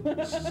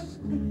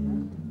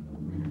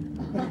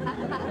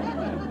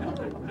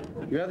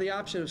 You have the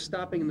option of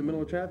stopping in the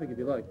middle of traffic if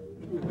you like.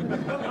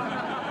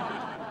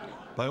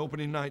 By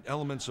opening night,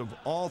 elements of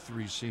all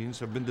three scenes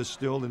have been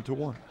distilled into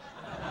one.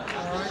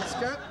 All right,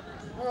 Scott.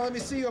 Well, let me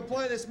see you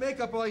apply this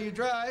makeup while you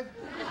drive.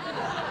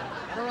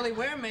 I don't really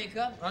wear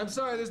makeup. I'm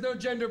sorry, there's no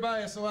gender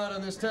bias allowed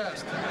on this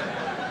test.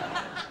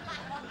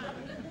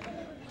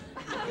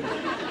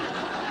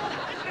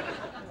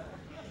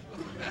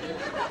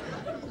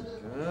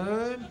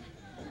 Good.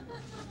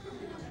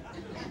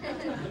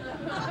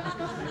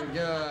 Very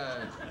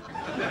good.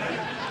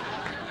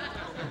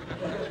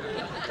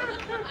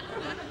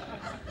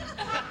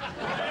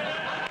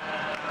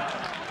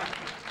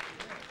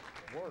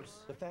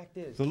 The fact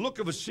is, The look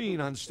of a scene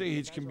on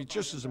stage can be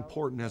just as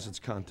important as its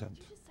content.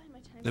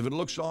 If it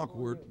looks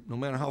awkward, no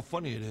matter how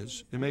funny it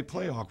is, it may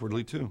play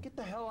awkwardly too. get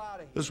the hell out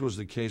of here. This was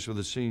the case with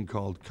a scene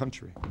called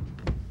Country.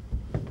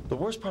 The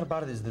worst part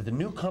about it is that the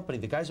new company,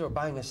 the guys who are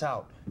buying this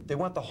out, they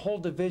want the whole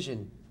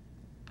division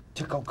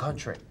to go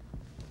country.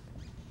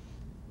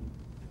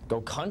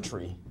 Go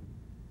country?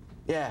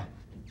 Yeah.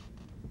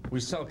 We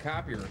sell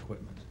copier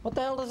equipment. What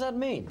the hell does that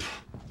mean?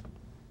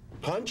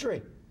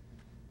 Country.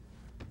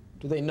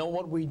 Do they know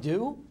what we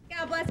do?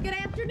 God bless. Good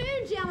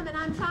afternoon, gentlemen.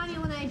 I'm Tanya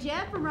Lene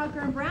Jeff from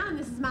Roker & Brown.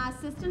 This is my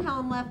assistant,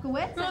 Helen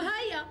Lefkowitz. Oh,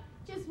 hiya.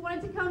 Just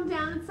wanted to come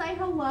down and say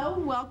hello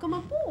and welcome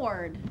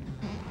aboard.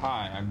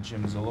 Hi, I'm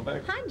Jim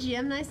Zolovitz. Hi,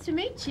 Jim. Nice to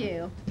meet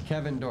you.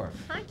 Kevin Dorff.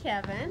 Hi,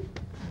 Kevin.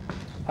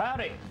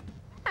 Howdy.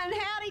 And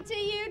howdy to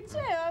you,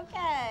 too.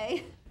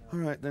 Okay. All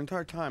right, the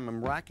entire time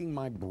I'm racking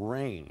my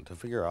brain to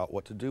figure out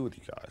what to do with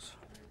you guys.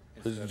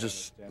 This is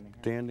just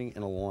standing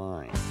in a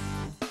line.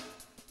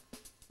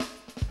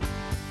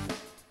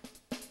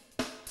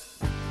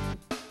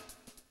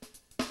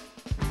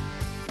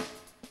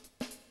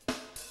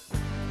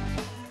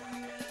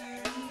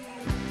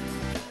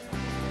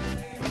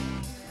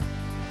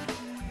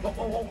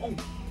 Oh.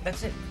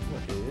 That's it.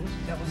 What it is?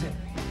 That was it.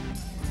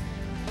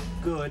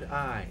 Good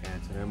eye,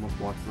 Anson. I almost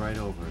walked right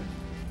over it.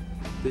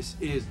 This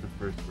is the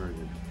first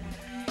version.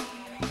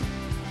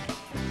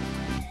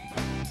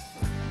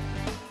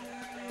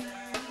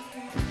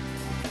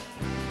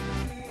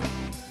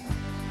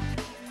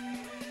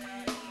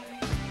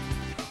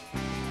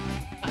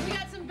 We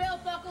got some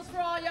belt buckles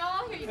for all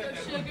y'all. Here you go,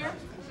 sugar.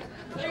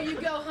 Here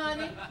you go,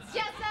 honey. It's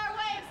just our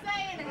way of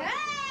saying, hey!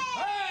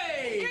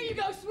 Hey! Here you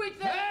go, sweet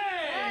thing.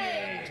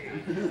 Hey!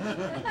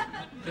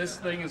 This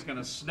thing is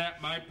gonna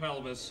snap my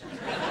pelvis.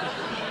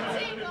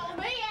 Tingle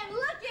me and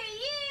look at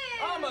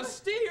you! I'm a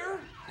steer.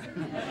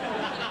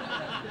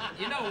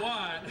 You know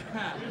what?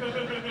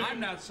 I'm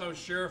not so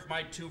sure if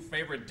my two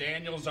favorite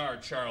Daniels are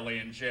Charlie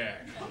and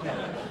Jack.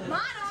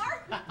 Mine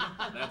are.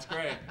 That's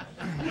great.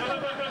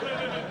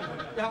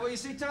 Yeah, well, you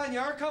see, Tanya,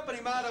 our company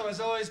motto has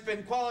always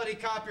been quality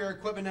copier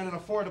equipment at an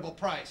affordable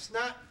price.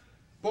 Not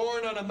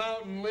born on a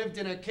mountain, lived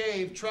in a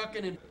cave,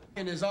 trucking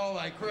and is all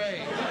I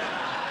crave.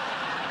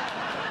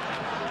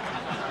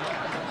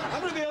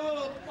 I'm gonna be a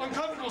little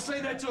uncomfortable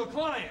saying that to a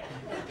client.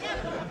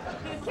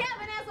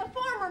 Kevin, as a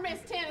former Miss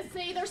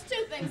Tennessee, there's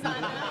two things I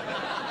know.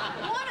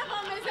 One of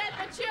them is that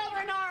the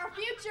children are our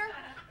future,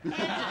 and the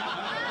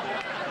other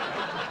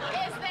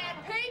is that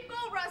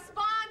people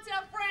respond to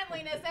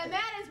friendliness, and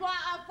that is why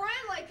a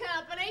friendly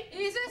company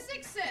is a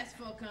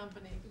successful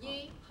company.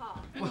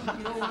 Yeehaw. Well,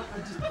 you know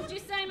what? Did you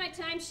sign my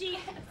timesheet?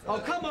 Oh,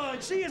 come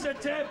on. She is a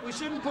temp. We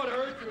shouldn't put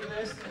her through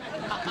this.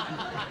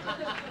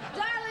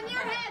 Darling,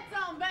 your hat's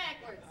on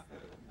backwards.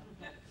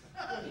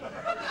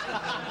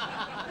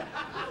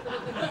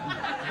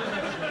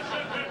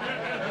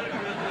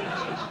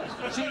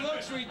 She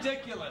looks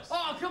ridiculous.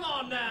 Oh, come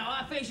on now.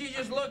 I think she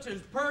just looks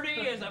as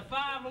pretty as a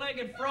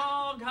five-legged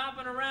frog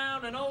hopping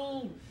around an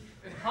old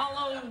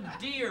hollow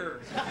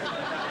deer.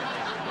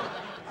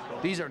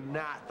 These are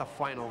not the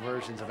final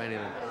versions of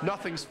anything.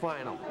 Nothing's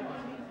final.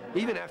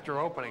 Even after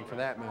opening, for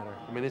that matter.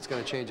 I mean, it's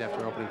going to change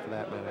after opening, for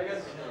that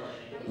matter.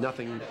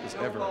 Nothing is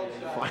ever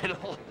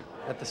final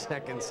at the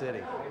Second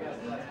City.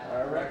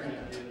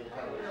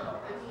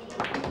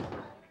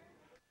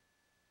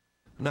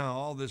 Now,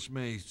 all this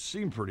may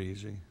seem pretty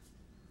easy,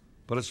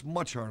 but it's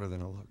much harder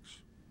than it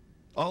looks.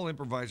 All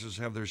improvisers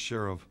have their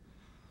share of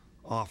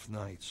off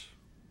nights.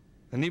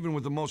 And even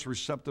with the most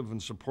receptive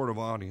and supportive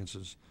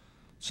audiences,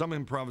 some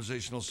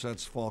improvisational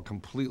sets fall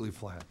completely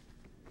flat.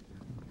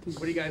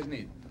 What do you guys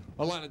need?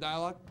 A line of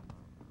dialogue?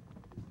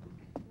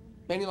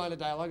 Any line of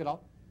dialogue at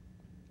all?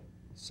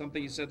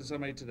 Something you said to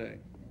somebody today.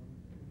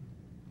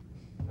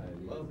 I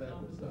love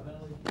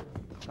applesauce.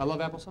 I love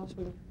applesauce,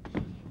 sweetie?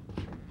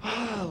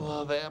 I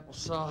love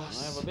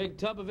applesauce. I have a big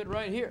tub of it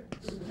right here.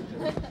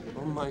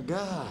 Oh, my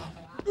God.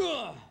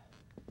 Ugh.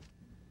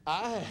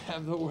 I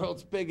have the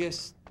world's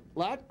biggest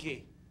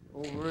latke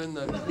over in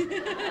the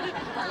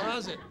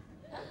closet.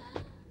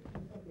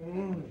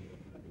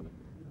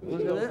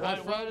 Look at that. I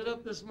fried it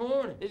up this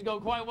morning. These go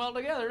quite well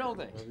together, don't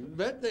they? I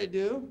bet they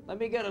do. Let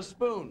me get a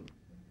spoon.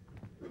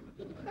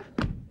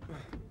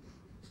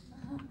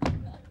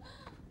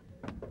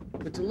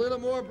 It's a little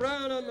more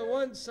brown on the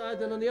one side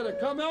than on the other.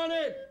 Come on in.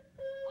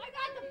 I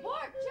got the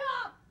pork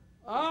chop.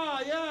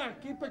 Ah, yeah,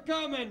 keep it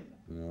coming.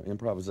 You know,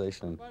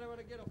 improvisation,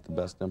 the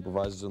best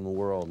improvisers in the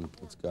world,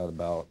 it's got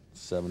about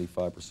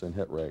 75%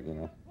 hit rate, you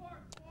know.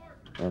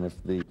 And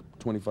if the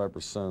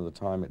 25% of the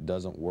time it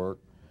doesn't work,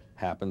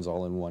 happens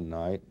all in one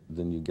night,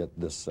 then you get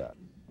this set.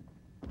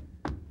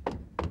 I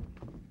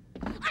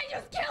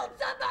just killed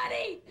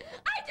somebody!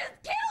 I just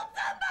killed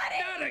somebody!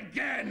 Not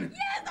again!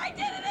 Yes, I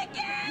did it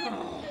again!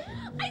 Oh.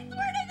 I swear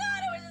to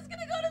God, I was just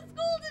gonna go to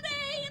school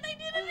today, and I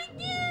did it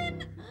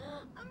again!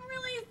 I'm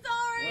really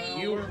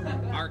sorry! You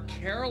are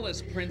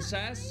careless,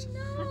 princess.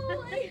 No,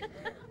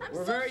 I'm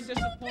We're so very stupid.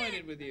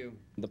 disappointed with you.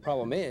 The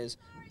problem is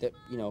that,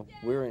 you know,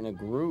 we're in a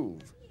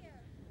groove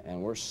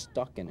and we're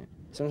stuck in it.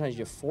 Sometimes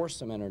you force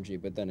some energy,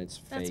 but then it's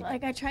fake. That's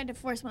like I tried to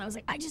force one. I was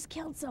like, I just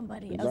killed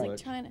somebody. I was like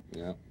trying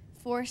to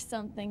force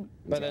something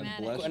But then,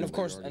 dramatic. and of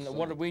course, and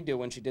what did we do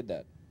when she did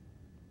that?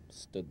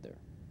 Stood there.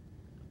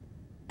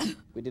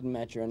 We didn't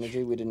match your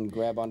energy. We didn't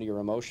grab onto your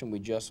emotion. We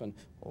just went,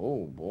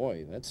 oh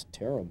boy, that's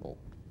terrible.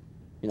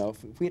 You know,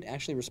 if we had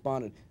actually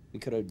responded, we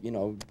could have, you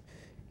know,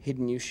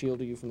 hidden you,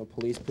 shielded you from the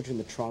police, put you in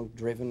the trunk,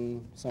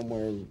 driven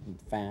somewhere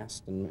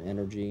fast and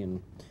energy,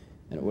 and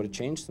it would have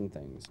changed some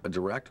things. A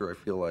director, I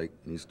feel like,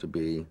 needs to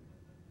be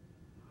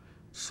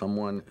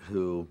someone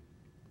who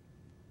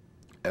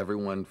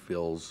everyone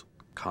feels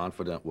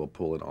confident will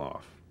pull it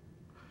off.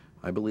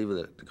 I believe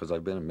that, because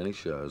I've been in many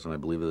shows, and I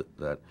believe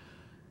that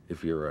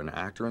if you're an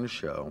actor in a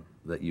show,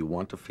 that you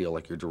want to feel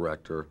like your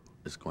director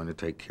is going to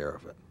take care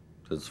of it.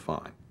 So it's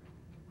fine.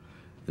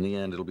 In the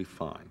end, it'll be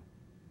fine.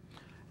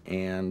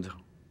 And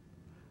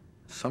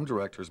some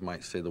directors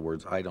might say the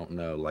words, I don't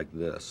know, like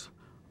this.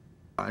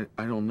 I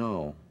don't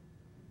know.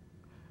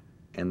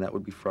 And that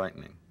would be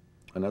frightening.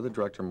 Another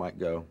director might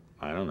go,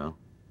 I don't know.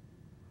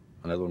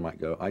 Another one might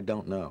go, I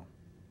don't know.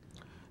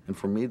 And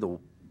for me,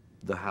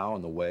 the how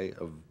and the way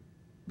of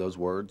those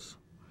words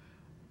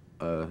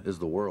is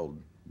the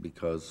world.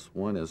 because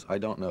one is, I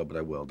don't know, but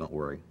I will, don't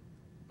worry.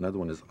 Another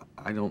one is,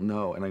 I don't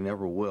know, and I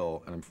never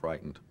will, and I'm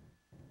frightened.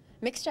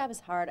 Mick's job is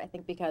hard, I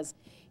think, because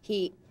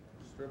he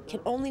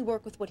can only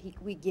work with what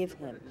we give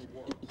him.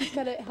 He's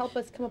got to help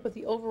us come up with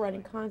the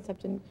overriding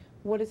concept and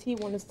what does he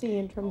want to see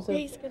in terms of,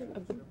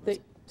 the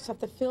stuff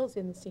that fills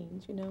in the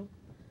scenes, you know?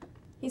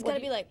 He's got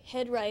to be like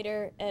head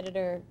writer,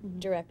 editor,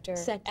 director,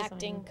 Set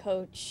acting designer.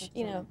 coach,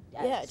 you know.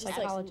 Yeah, just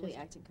Psychologist.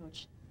 Acting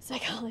coach.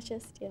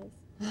 Psychologist, yes.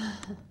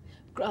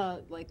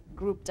 Like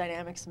group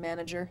dynamics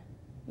manager.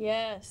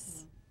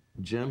 Yes.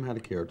 Jim had a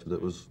character that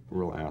was a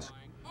real ass.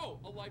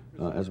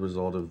 As a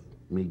result of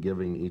me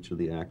giving each of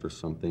the actors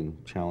something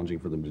challenging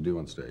for them to do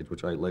on stage,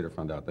 which I later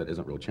found out that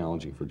isn't real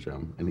challenging for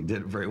Jim, and he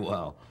did it very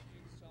well.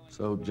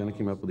 So Jenna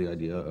came up with the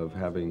idea of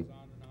having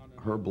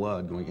her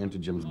blood going into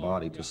Jim's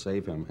body to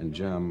save him, and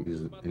Jim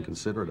is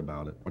inconsiderate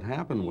about it. What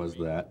happened was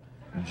that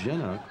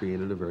Jenna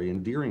created a very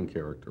endearing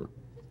character,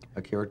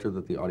 a character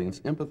that the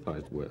audience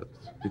empathized with,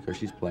 because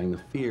she's playing the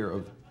fear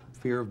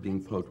of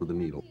being poked with a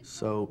needle.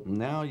 So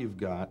now you've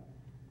got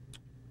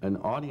an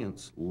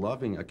audience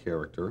loving a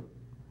character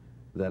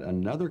that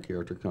another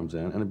character comes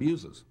in and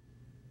abuses.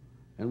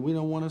 And we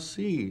don't want to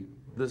see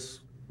this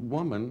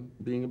woman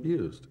being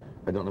abused.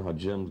 I don't know how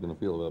Jim's going to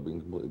feel about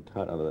being completely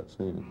cut out of that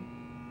scene.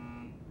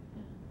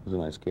 He's a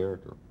nice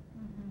character.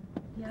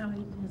 Yeah,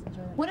 he does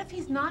enjoy it. What if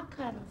he's not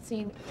cut out of the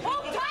scene?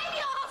 Oh, tie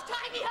me off!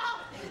 Tie me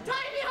off!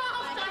 Tie me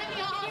off! Tie me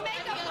off! Can you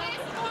make a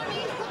fist for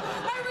me?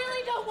 I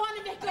really don't want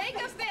to make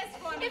a fist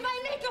for me. If I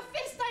make a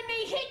fist, I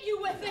may hit you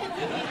with it.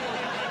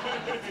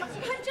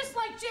 I'm just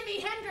like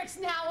Jimi Hendrix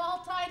now, all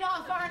tied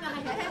off, aren't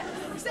I?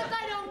 Except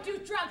I don't do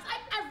drugs.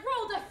 I've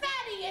rolled a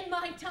fatty in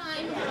my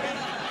time.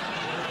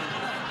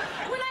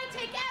 When I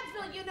take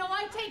Advil, you know,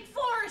 I take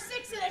 4 or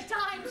 6 at a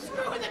time.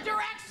 Screw the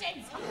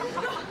directions.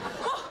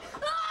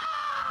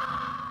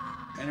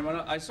 Anyone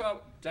else? I saw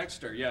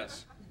Dexter,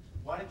 yes.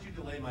 Why did you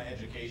delay my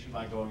education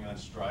by going on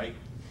strike?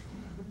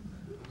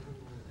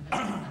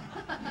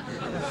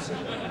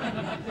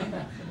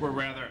 We're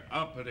rather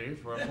uppity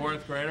for a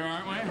 4th grader,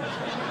 aren't we?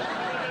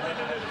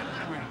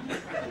 Come here.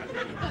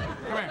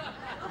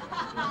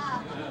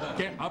 Come here.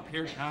 Get up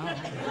here now.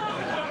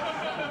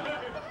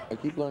 I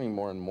keep learning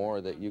more and more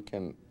that you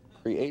can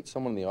create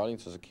someone in the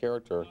audience as a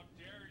character,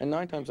 and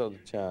 9 times out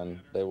of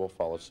 10, they will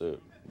follow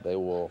suit. They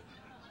will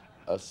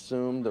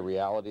assume the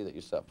reality that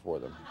you set before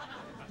them.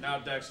 Now,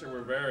 Dexter,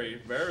 we're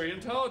very, very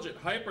intelligent,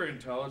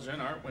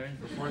 hyper-intelligent, aren't we,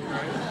 for 4th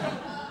grade?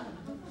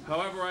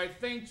 However, I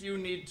think you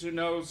need to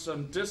know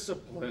some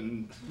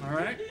discipline, all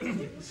right?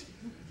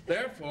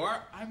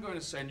 Therefore, I'm going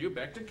to send you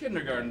back to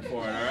kindergarten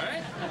for it, all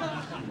right?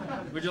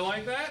 Would you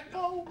like that?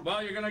 No.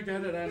 Well, you're going to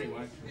get it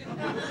anyway.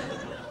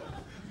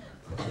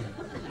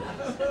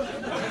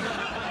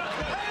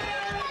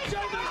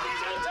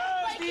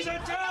 These are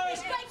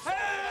toes!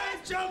 Hey,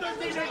 children,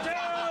 these are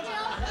toes!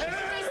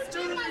 Hey,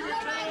 children, these are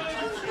toes!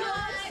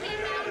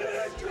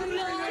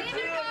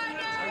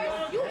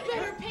 You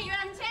better pay. You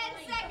have 10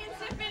 seconds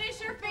to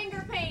finish your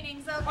finger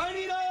paintings, okay? I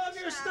need all of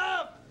your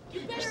stuff!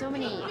 There's so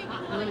many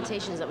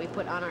limitations that we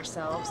put on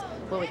ourselves.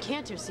 Well, we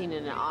can't do a scene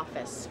in an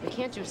office. We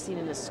can't do a scene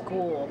in a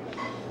school.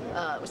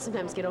 We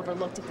sometimes get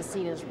overlooked if the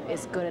scene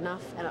is good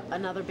enough. And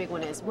another big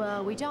one is,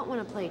 well, we don't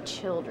want to play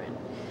children.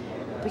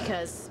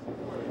 Because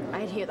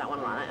I hear that one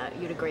a lot.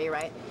 You'd agree,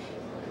 right?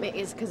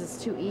 Is because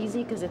it's too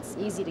easy, because it's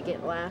easy to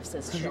get laughs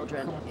as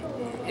children.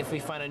 If we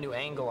find a new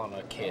angle on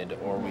a kid,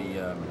 or we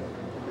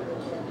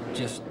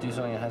just do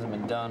something that hasn't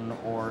been done,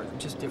 or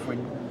just if we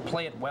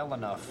play it well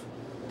enough,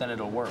 then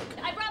it'll work.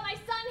 I brought my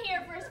son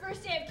here for his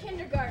first day of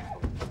kindergarten.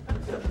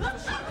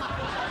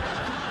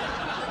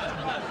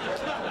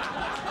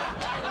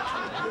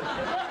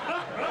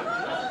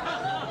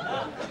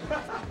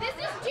 This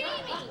is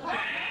Jamie.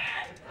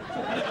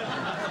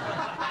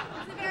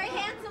 He's a very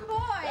handsome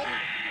boy.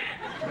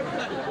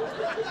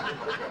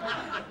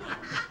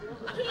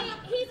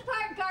 He's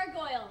part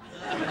gargoyle.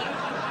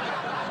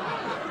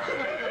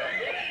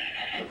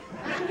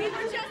 We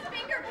were just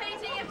finger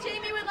painting. If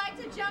Jamie would like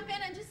to jump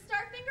in and just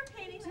start finger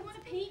painting. Do you want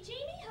to paint,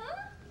 Jamie, huh?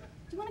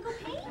 Do you want to go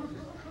paint?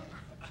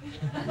 We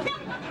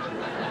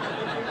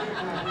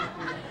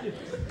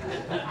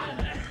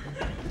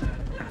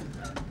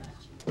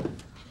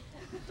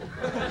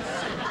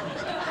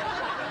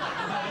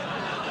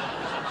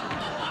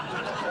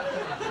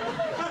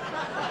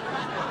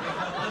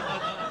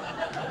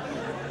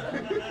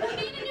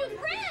made a new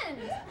friend.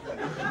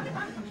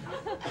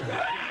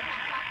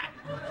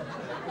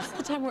 This is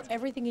the time where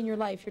everything in your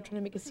life you're trying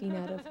to make a scene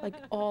out of. Like,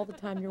 all the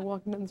time you're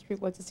walking down the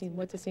street, what's a scene,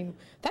 what's a scene,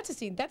 that's a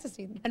scene, that's a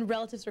scene. And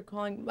relatives are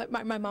calling,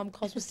 my mom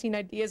calls with scene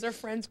ideas, our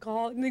friends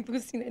call, and they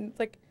with scene, and it's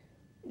like,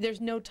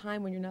 there's no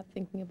time when you're not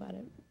thinking about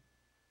it.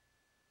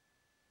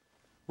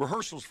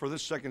 Rehearsals for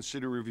this second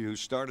city review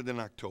started in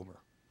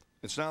October.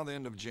 It's now the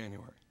end of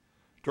January.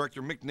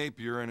 Director Mick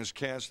Napier and his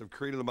cast have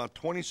created about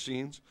 20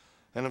 scenes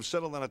and have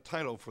settled on a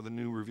title for the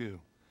new review,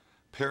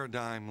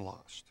 Paradigm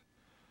Lost.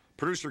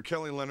 Producer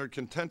Kelly Leonard,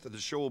 content that the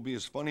show will be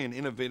as funny and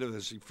innovative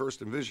as he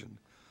first envisioned,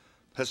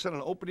 has set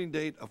an opening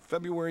date of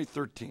February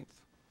 13th.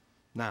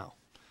 Now,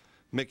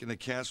 Mick and the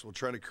cast will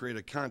try to create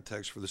a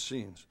context for the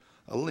scenes,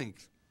 a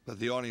link that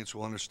the audience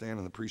will understand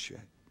and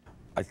appreciate.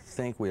 I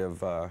think we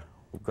have a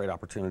great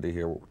opportunity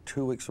here. We're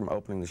 2 weeks from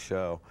opening the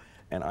show,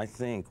 and I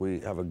think we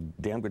have a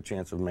damn good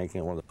chance of making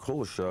it one of the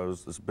coolest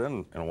shows that's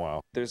been in a while.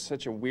 There's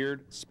such a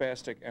weird,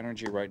 spastic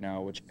energy right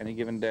now, which any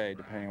given day,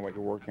 depending on what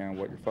you're working on,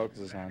 what your focus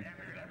is on,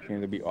 can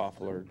either be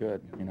awful or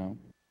good, you know?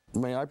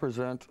 May I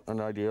present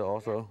an idea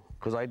also?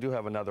 Because I do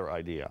have another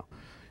idea,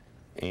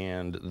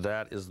 and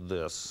that is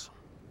this.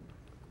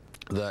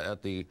 That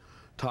at the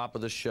top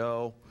of the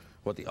show,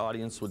 what the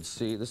audience would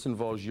see, this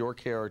involves your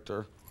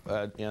character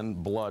in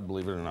blood,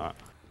 believe it or not.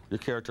 Your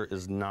character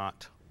is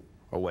not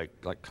awake,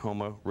 like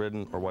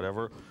coma-ridden or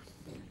whatever.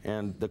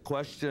 And the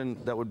question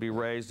that would be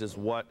raised is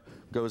what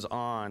goes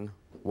on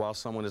while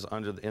someone is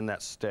in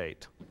that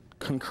state.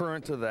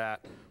 Concurrent to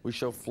that, we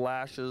show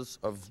flashes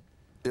of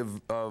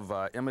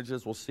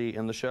images we'll see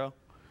in the show.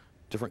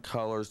 Different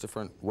colors,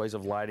 different ways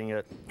of lighting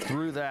it.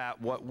 Through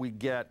that, what we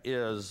get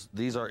is,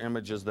 these are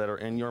images that are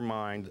in your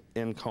mind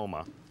in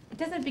coma. It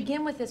doesn't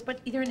begin with this, but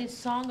either in his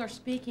song or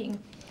speaking,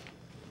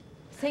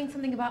 saying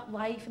something about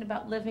life and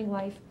about living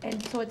life,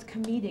 and so it's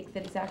comedic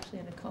that he's actually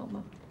in a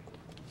coma.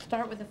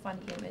 Start with a funny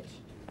image.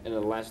 And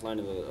the last line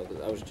of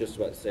the I was just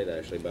about to say that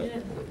actually, about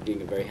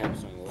being a very happy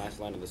song. The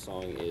last line of the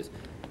song is,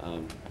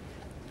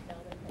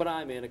 but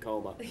I'm in a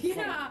coma.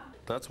 Yeah.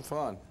 That's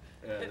fun.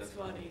 It's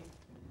funny.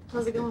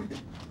 How's it going?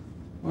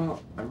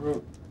 Well, I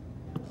wrote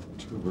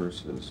 2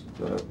 verses,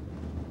 but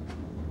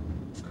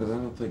because I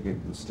don't think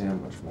it can stand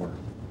much more.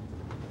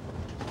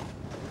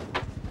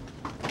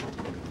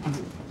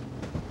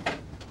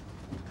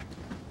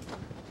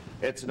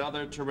 It's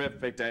another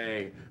terrific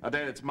day, a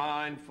day that's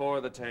mine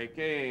for the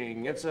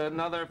taking. It's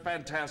another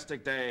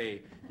fantastic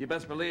day. You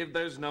best believe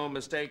there's no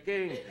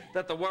mistaking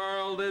that the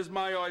world is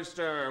my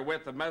oyster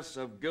with a mess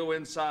of goo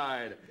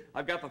inside.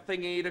 I've got the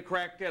thingy to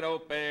crack it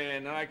open,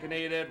 and I can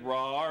eat it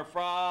raw or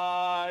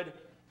fried.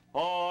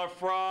 Or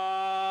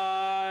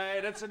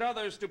fried. It's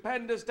another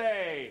stupendous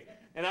day,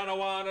 and I don't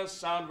want to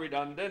sound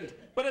redundant,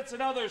 but it's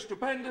another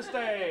stupendous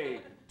day.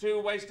 To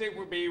waste it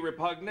would be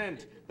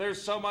repugnant. There's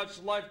so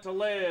much life to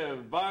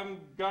live.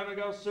 I'm gonna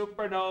go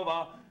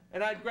supernova,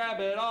 and I'd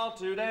grab it all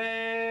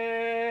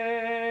today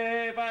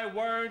if I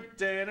weren't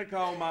in a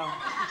coma.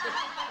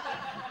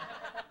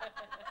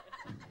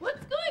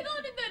 What's going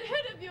on in that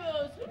head of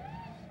yours?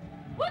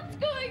 What's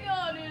going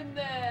on in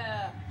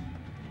there?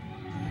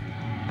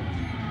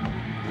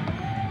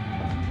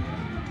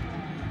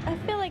 I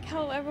feel like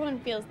how everyone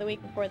feels the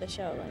week before the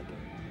show. Like,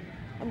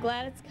 I'm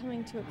glad it's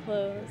coming to a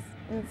close,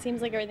 and it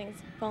seems like everything's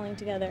falling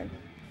together.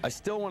 I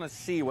still want to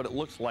see what it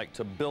looks like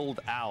to build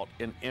out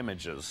in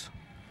images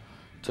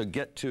to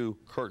get to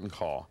curtain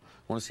call.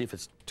 I want to see if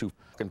it's too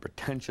fucking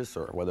pretentious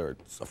or whether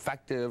it's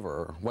effective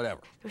or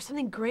whatever. There was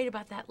something great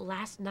about that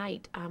last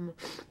night,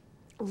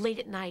 late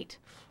at night.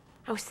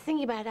 I was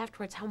thinking about it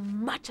afterwards, how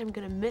much I'm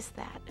going to miss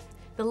that.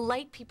 The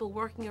light people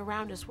working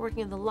around us,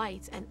 working on the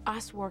lights, and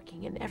us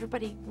working, and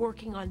everybody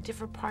working on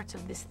different parts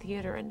of this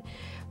theater and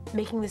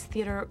making this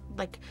theater,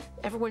 like,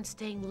 everyone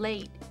staying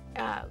late.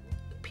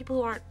 People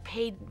who aren't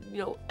paid, you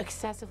know,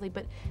 excessively,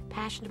 but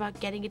passionate about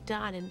getting it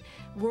done. And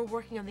we're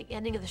working on the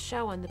ending of the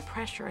show and the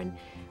pressure and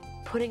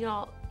putting it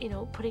all, you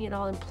know, putting it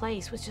all in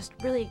place was just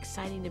really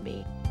exciting to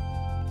me.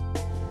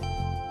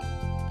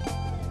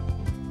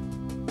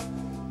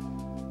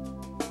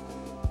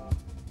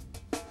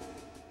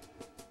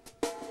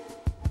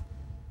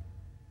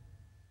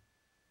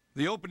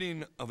 The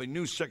opening of a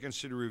new Second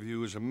City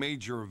Revue is a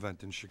major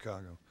event in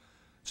Chicago.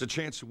 It's a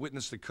chance to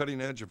witness the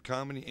cutting edge of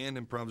comedy and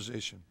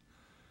improvisation.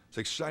 It's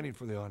exciting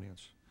for the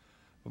audience.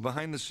 But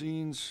behind the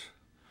scenes,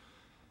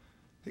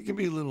 it can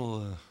be a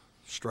little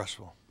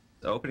stressful.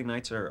 The opening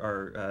nights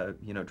are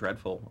you know,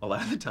 dreadful a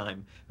lot of the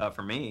time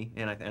for me,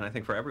 and I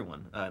think for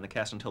everyone in the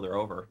cast until they're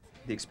over.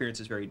 The experience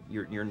is very,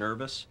 you're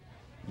nervous,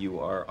 you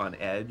are on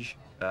edge,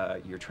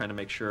 you're trying to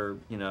make sure,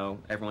 you know,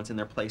 everyone's in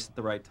their place at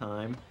the right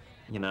time.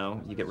 You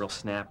know, you get real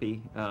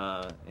snappy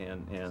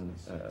and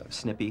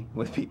snippy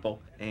with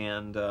people,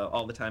 and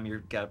all the time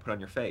you've got to put on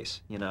your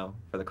face, you know,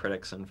 for the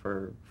critics and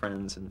for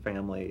friends and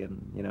family,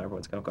 and, you know,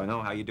 everyone's going,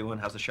 oh, how you doing?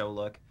 How's the show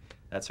look?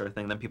 That sort of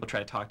thing. Then people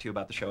try to talk to you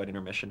about the show at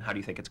intermission. How do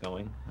you think it's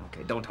going?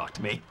 Okay, don't talk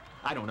to me.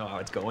 I don't know how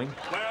it's going.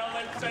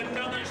 Well, it's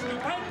another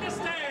stupendous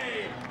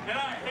day, and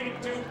I hate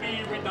to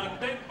be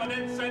redundant, but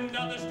it's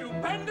another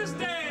stupendous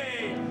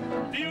day.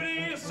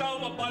 Beauty is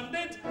so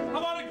abundant, I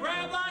want to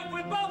grab life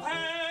with both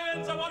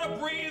hands. I want to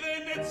breathe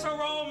in its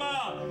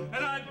aroma,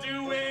 and I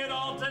do it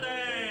all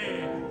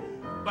today.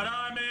 But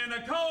I'm in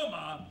a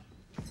coma.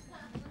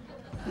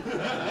 We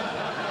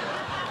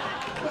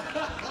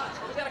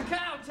got a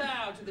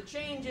kowtow to the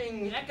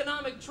changing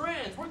economic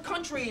trends. We're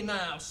country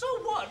now. So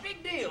what?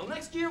 Big deal.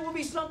 Next year we'll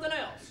be something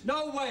else.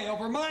 No way,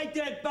 over my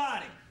dead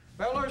body.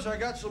 Fellers, I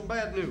got some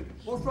bad news.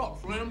 What's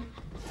up, Slim?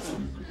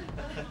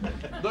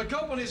 The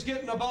company's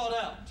getting bought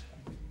out.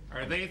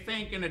 Are they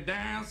thinking of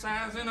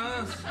downsizing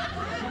us?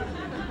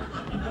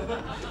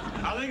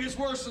 I think it's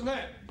worse than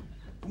that.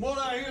 From what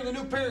I hear, the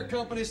new parent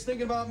company's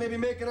thinking about maybe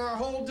making our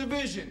whole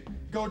division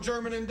go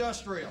German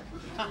industrial.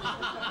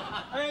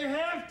 I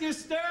have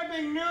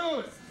disturbing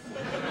news.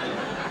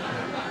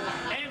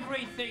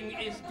 Everything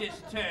is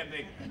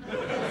disturbing.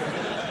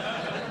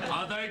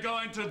 Are they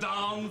going to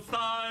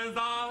downsize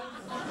us?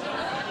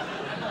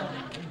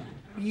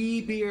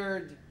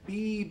 Beard.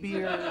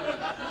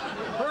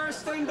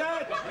 Worse than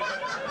that.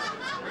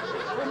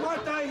 From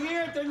what I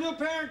hear, the new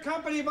parent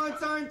company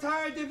wants our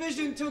entire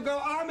division to go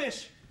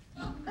Amish.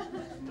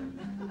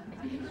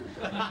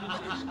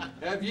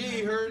 Have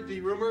ye heard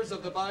the rumors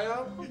of the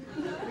buyout?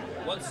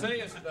 What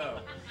sayest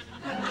thou?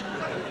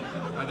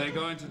 Are they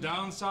going to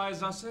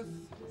downsize us?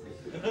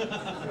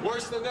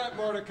 Worse than that,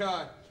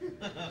 Mordecai.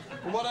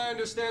 From what I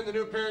understand, the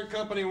new parent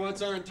company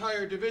wants our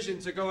entire division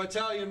to go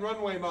Italian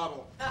runway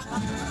model.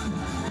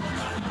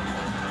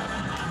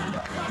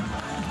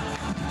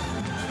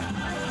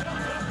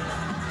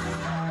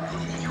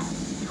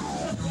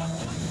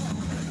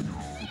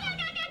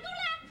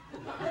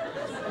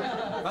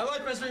 My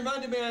wife has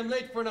reminded me I'm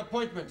late for an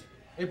appointment.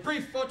 A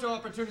brief photo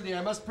opportunity.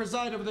 I must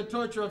preside over the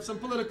torture of some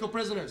political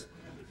prisoners.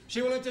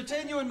 She will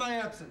entertain you in my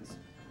absence.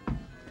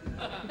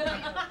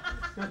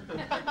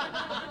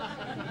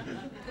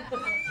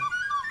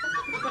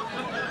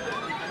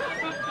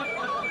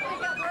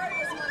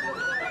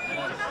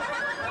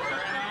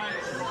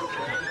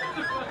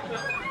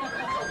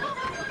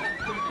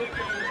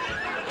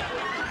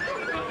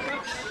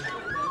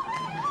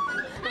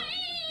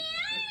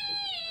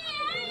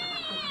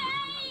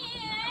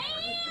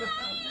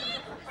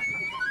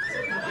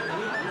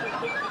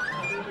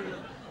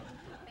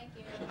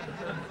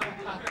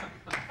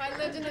 If I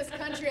lived in this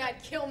country,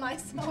 I'd kill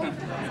myself.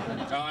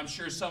 Oh, I'm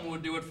sure someone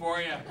would do it for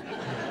you.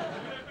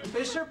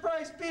 Fisher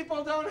Price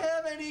people don't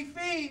have any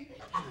feet.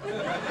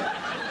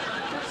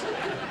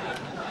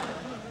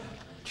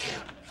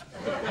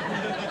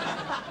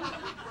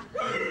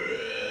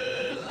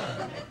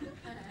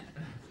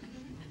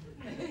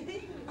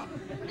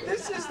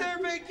 This is their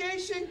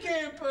vacation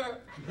camper.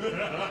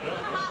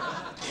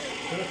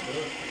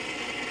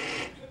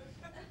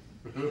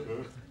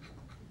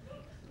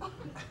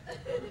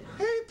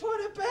 Hey, put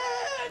a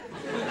bed.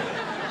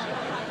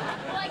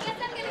 Well, I guess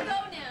I'm gonna go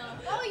now.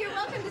 Oh, you're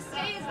welcome to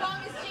stay as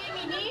long as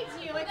Jamie needs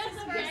you. It's That's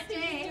his okay. first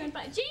day. Doing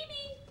fine.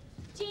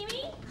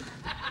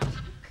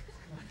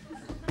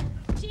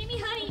 Jamie,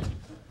 honey.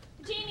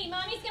 Jamie,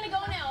 mommy's gonna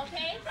go now,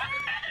 okay?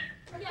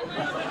 Yeah,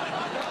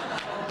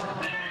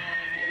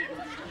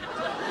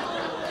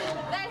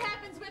 That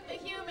happens with the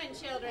human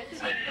children,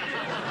 too.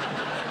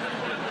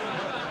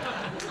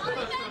 I'll be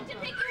back to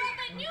pick you up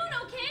at noon,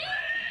 okay?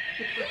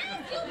 Yes,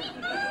 you'll be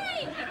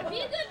fine. Be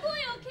a good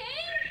boy, okay?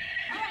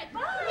 All right,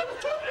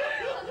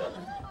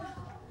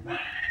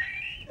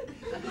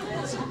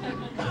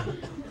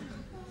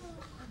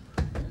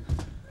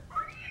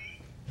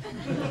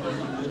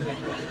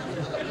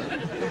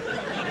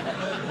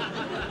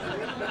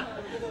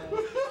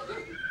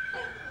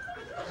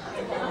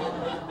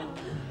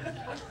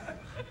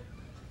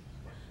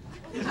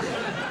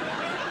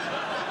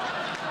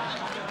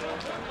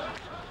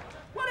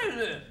 What is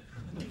this?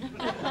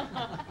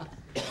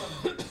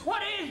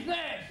 What is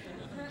this?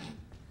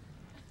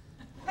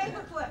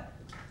 Paperclip.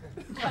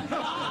 You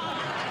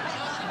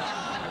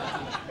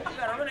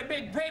got a really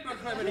big paper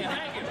clip in here.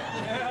 Thank you.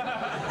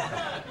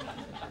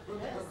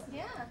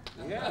 Yeah.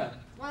 Yeah.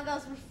 One of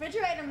those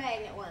refrigerator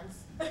magnet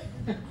ones.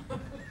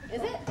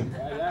 Is it?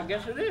 I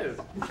guess it is.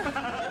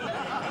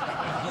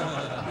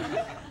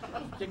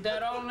 Stick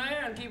that on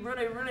there and keep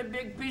really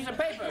big piece of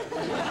paper.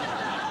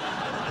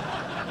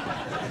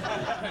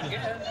 I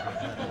guess.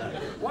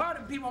 Why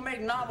do people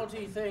make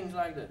novelty things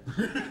like this?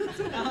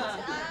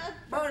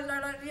 Well, it's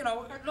like, you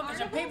know, look,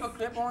 it's a paper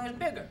clip, only it's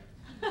bigger.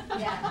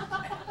 Yeah.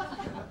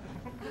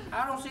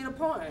 I don't see the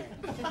point.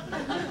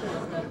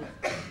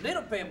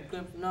 Little paper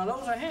clips, no,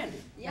 those are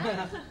handy.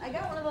 Yeah, I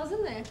got one of those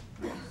in there.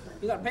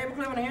 You got a paper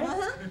clip in here?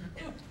 Uh-huh.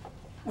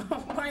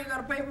 Why you got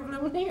a paper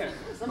clip in here?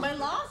 Somebody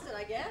lost it,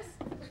 I guess.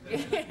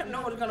 Yeah,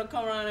 nobody's gonna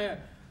come around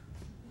here.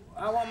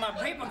 I want my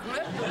paper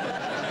clip.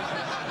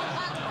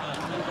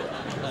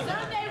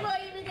 Someday,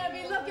 William, you're gonna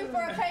be looking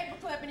for a paper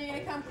clip and you're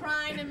gonna come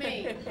crying to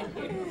me.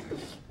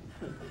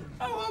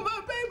 I want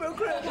my paper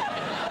clip.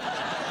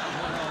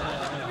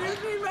 You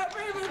see my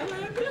paper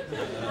clip?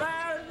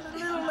 Right,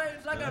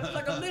 it's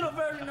like a little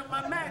version of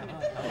my magnet.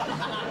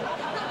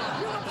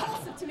 You're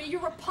repulsive to me.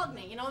 You're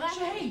repugnant. You know that?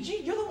 Hey,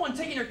 gee, you're the one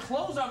taking your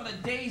clothes off on the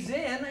Days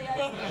Inn. I mean,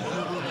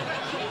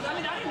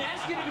 I didn't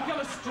ask you to become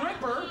a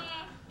stripper.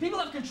 People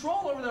have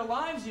control over their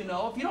lives, you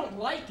know. If you don't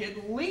like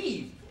it,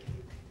 leave.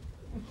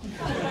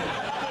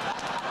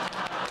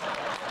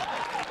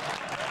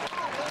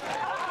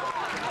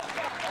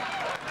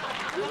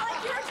 You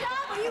like your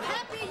job? Are you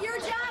happy at your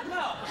job?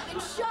 No. Then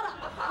shut up.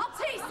 I'll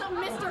tell you something,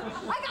 mister.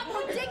 I got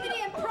more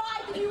dignity and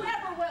pride than you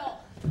ever will.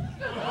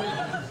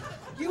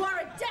 You are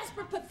a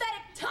desperate,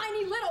 pathetic,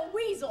 tiny little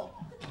weasel.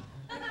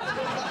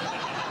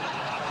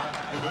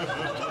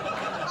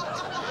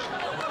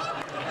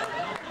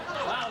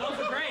 Wow, those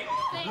are great.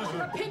 Thanks.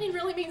 Your opinion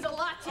really means a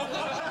lot to me.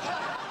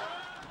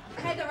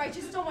 Hey, the I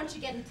just don't want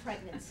you getting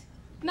pregnant.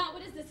 Ma,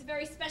 what is this, a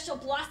very special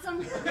blossom?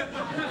 You know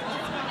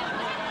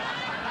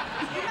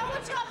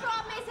what your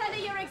problem is, Heather?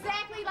 You're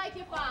exactly like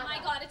your father. Oh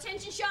my God,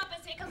 attention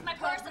shoppers, here comes my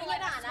personal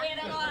Bring it on, swear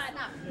to God.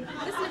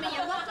 Listen to me,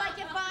 you look like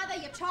your father,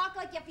 you talk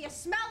like you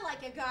smell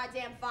like your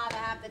goddamn father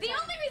half the time. The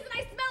only reason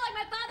I smell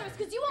like my father is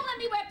because you won't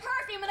let me wear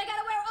perfume and I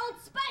gotta wear Old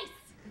Spice.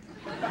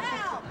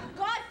 Well,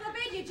 God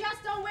forbid you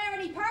just don't wear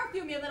any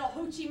perfume, you little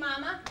hoochie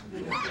mama.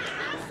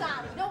 I'm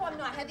sorry. No, I'm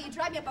not, Heather. You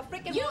drive me up a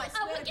freaking wall. I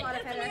swear to God,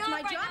 Heather. It's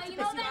my job to piss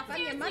you off.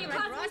 I'm your mother.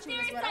 I brought you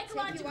this way. I'll take you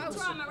Psychological out.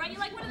 trauma, right? You're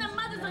like one of the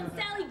mothers on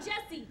Sally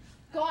Jesse.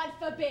 God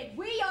forbid.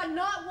 We are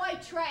not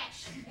white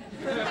trash.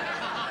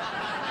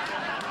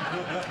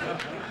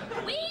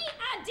 We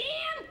are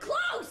damn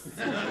close.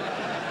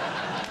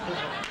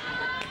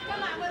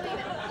 Come on, we're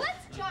leaving.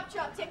 Let's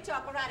chop,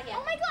 tick-tock. We're out of here.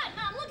 Oh my God,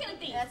 Mom, look at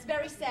these. That's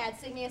very sad.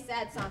 Sing me a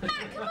sad song. Ma,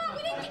 come on,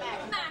 we didn't get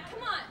Ma,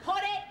 come on.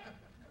 Put it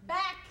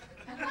back.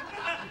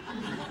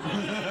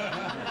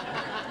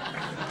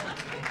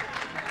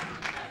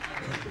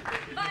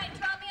 Fine,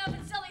 drop me off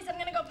at Silly's. I'm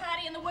gonna go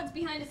party in the woods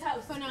behind his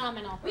house.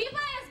 Phenomenal. Will you buy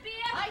us beer?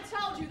 I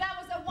told you that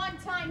was a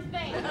one-time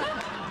thing.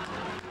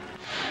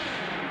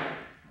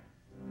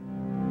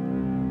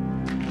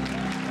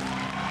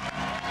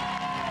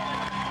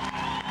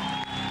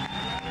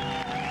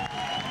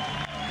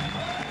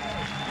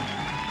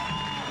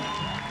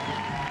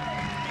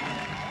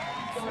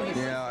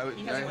 Yeah,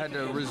 I had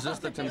to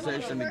resist the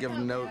temptation to give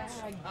him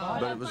notes,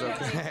 but it was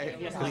okay.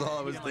 Because all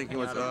I was thinking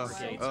was,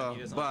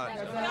 But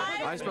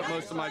I spent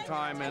most of my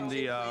time in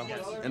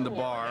the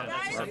bar.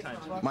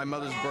 My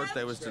mother's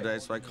birthday was today,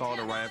 so I called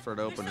her right after it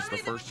opened. It's the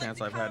first chance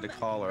I've had to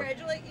call her.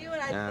 Congratulate you,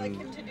 and I'd like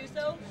him to do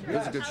so. It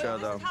was a good show,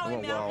 though. It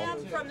went well.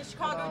 From the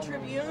Chicago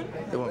Tribune.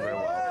 It went very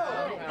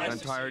well. I'm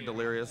tired,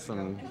 delirious,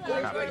 and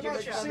happy.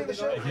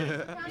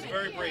 It's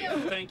very brief.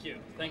 Thank you.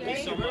 Thank you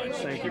so much.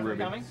 Thank you,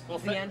 Ruby. Well,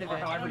 the end of it.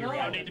 However you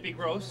don't need to be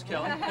gross,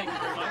 Kellen. Thank you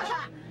very much.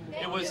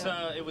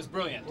 It was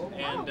brilliant,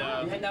 and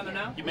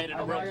you made it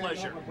a real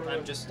pleasure.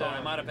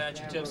 I'm out of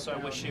adjectives, so I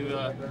wish you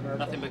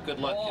nothing but good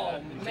luck,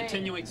 and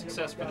continuing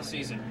success for the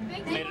season.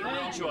 You made it a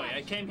real joy.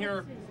 I came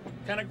here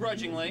kind of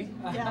grudgingly.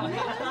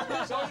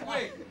 So did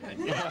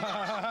we.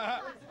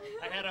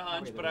 I had a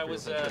hunch, but I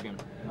was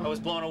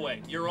blown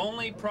away. Your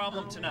only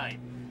problem tonight,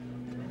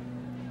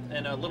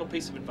 and a little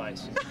piece of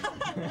advice,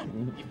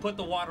 you put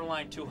the water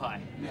line too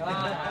high.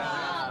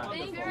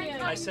 Thank you.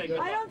 I say good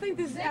luck. I don't think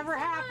this has ever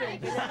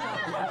happened.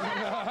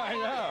 I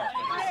know.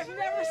 I have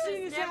never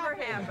seen this ever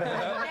happen.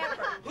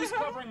 Never. Who's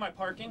covering my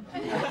parking?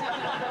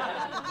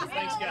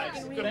 Thanks,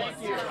 guys. Good luck.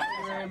 Thank you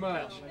very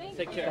much.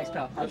 Take care. Thanks,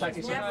 pal. I'll talk to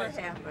you soon. Never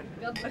happened.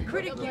 A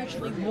critic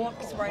usually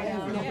walks right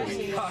out. I've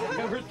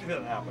never seen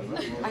that happen.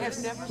 I have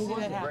never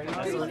seen it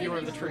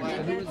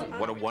happen.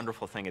 What a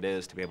wonderful thing it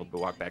is to be able to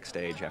walk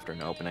backstage after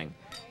an opening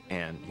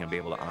and be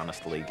able to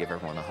honestly give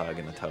everyone a hug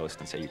and a toast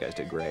and say you guys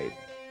did great.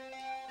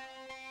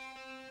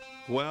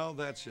 Well,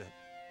 that's it.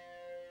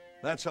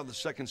 That's how the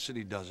Second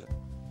City does it.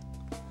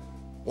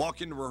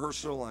 Walk into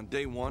rehearsal on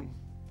day one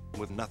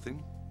with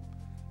nothing,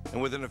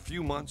 and within a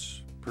few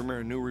months, premiere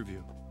a new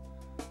review.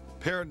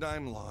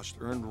 Paradigm Lost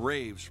earned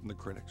raves from the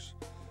critics.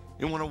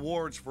 It won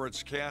awards for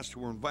its cast,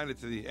 who were invited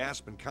to the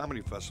Aspen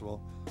Comedy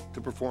Festival to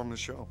perform the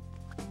show.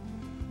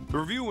 The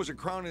review was a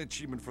crowning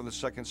achievement for the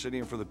Second City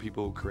and for the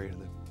people who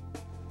created it.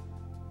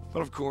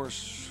 But of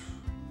course,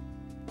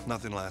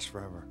 nothing lasts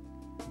forever.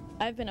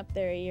 I've been up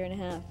there a year and a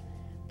half,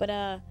 but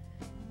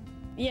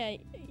yeah,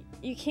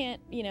 you can't,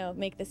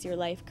 make this your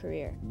life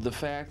career. The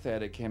fact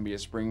that it can be a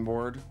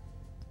springboard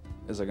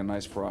is like a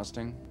nice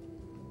frosting,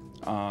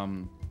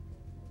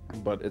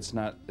 but it's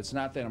not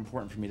that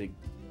important for me to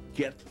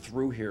get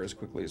through here as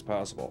quickly as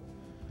possible,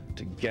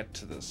 to get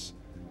to this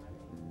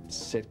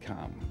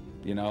sitcom.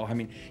 I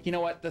mean, you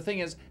know what? The thing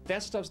is,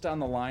 that stuff's down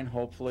the line.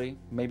 Hopefully,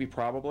 maybe,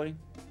 probably,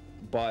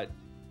 but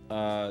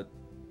that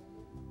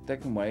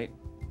can wait.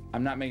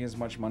 I'm not making as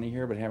much money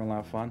here, but having a lot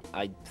of fun.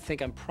 I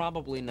think I'm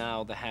probably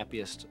now the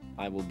happiest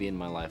I will be in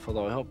my life,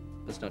 although I hope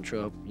that's not true.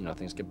 I hope,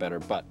 things get better,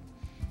 but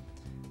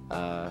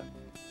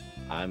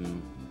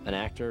I'm an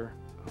actor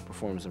who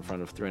performs in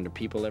front of 300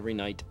 people every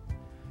night.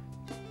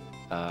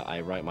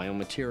 I write my own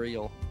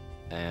material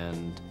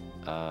and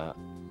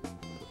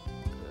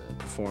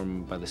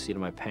perform by the seat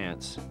of my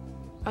pants.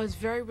 I was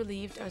very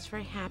relieved. I was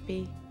very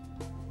happy.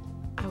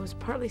 I was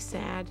partly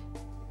sad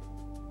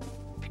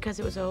because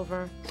it was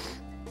over,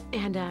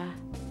 and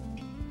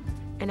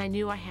I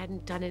knew I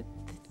hadn't done it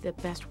the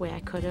best way I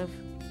could have.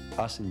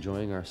 Us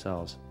enjoying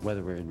ourselves,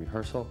 whether we're in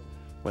rehearsal,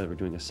 whether we're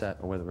doing a set,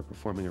 or whether we're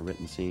performing a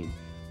written scene,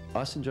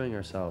 us enjoying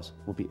ourselves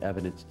will be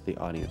evident to the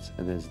audience,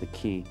 and that is the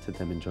key to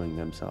them enjoying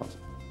themselves.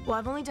 Well,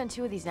 I've only done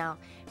 2 of these now,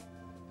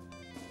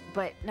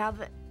 but now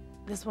that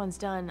this one's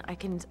done, I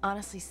can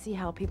honestly see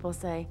how people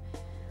say,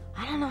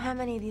 I don't know how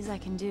many of these I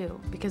can do,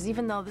 because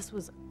even though this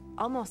was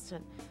almost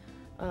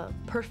a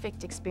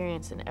perfect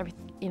experience and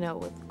everything,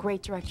 with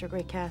great director,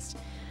 great cast,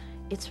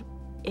 it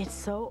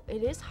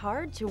is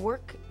hard to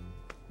work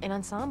an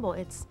ensemble.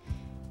 It's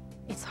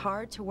It's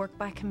hard to work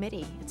by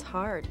committee. It's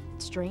hard.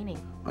 It's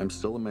draining. I'm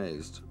still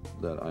amazed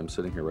that I'm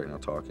sitting here right now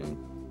talking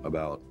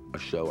about a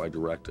show I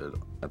directed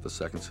at the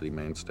Second City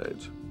main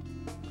stage.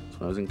 So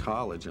when I was in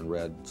college and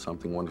read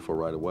Something Wonderful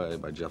Right Away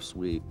by Jeff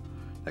Sweet,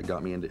 that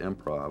got me into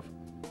improv,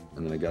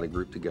 and then I got a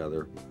group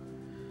together.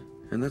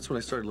 And that's when I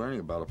started learning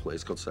about a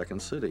place called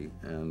Second City.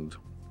 And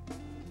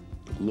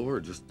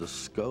Lord, just the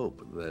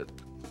scope that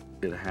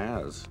it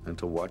has, and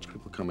to watch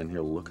people come in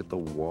here, look at the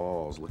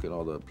walls, look at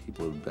all the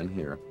people who've been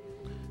here.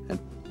 And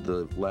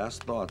the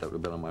last thought that would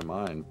have been on my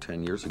mind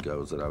 10 years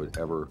ago is that I would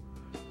ever,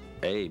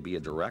 A, be a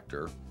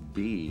director,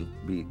 B,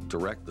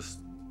 direct the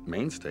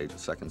main stage at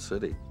Second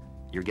City.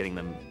 You're getting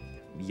them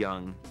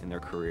young in their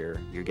career.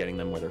 You're getting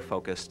them where they're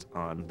focused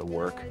on the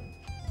work,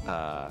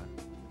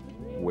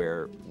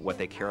 where what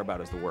they care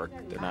about is the work.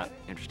 They're not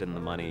interested in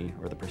the money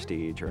or the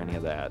prestige or any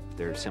of that.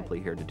 They're simply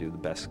here to do the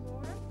best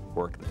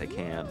work that they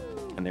can,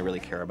 and they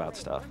really care about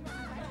stuff.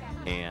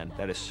 And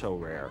that is so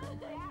rare.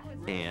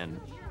 And,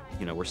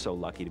 you know, we're so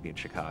lucky to be in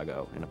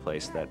Chicago, in a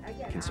place that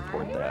can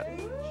support that.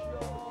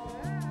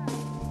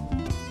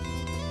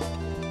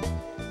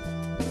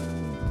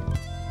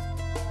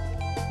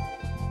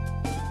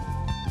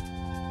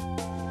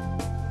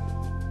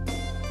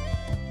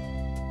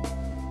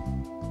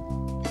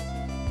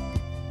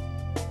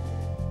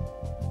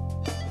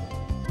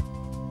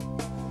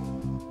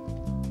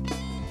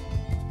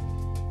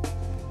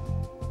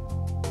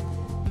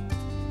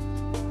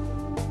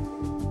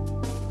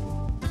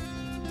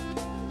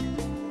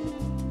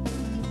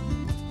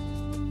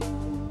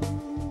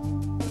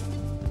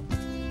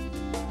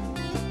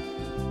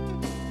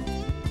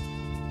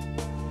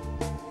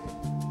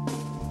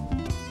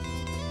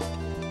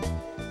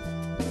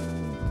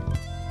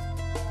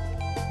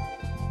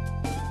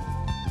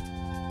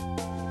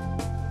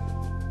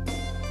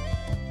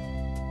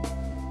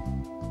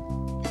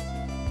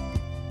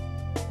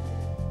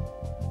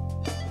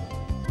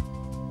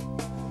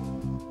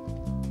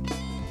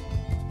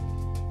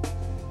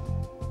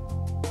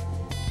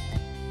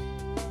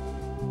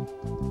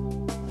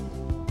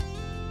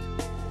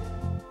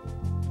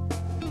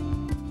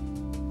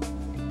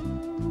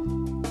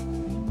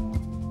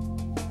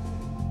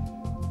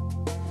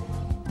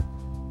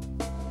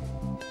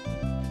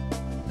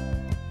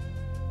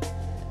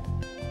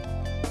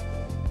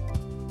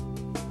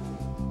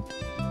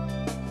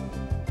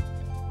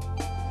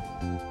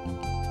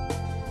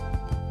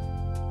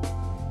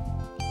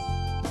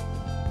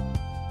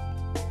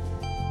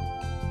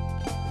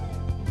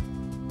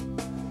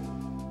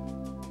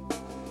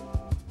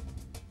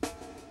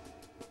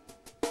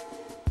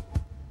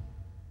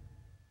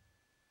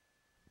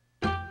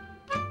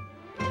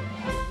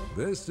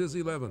 This is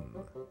 11.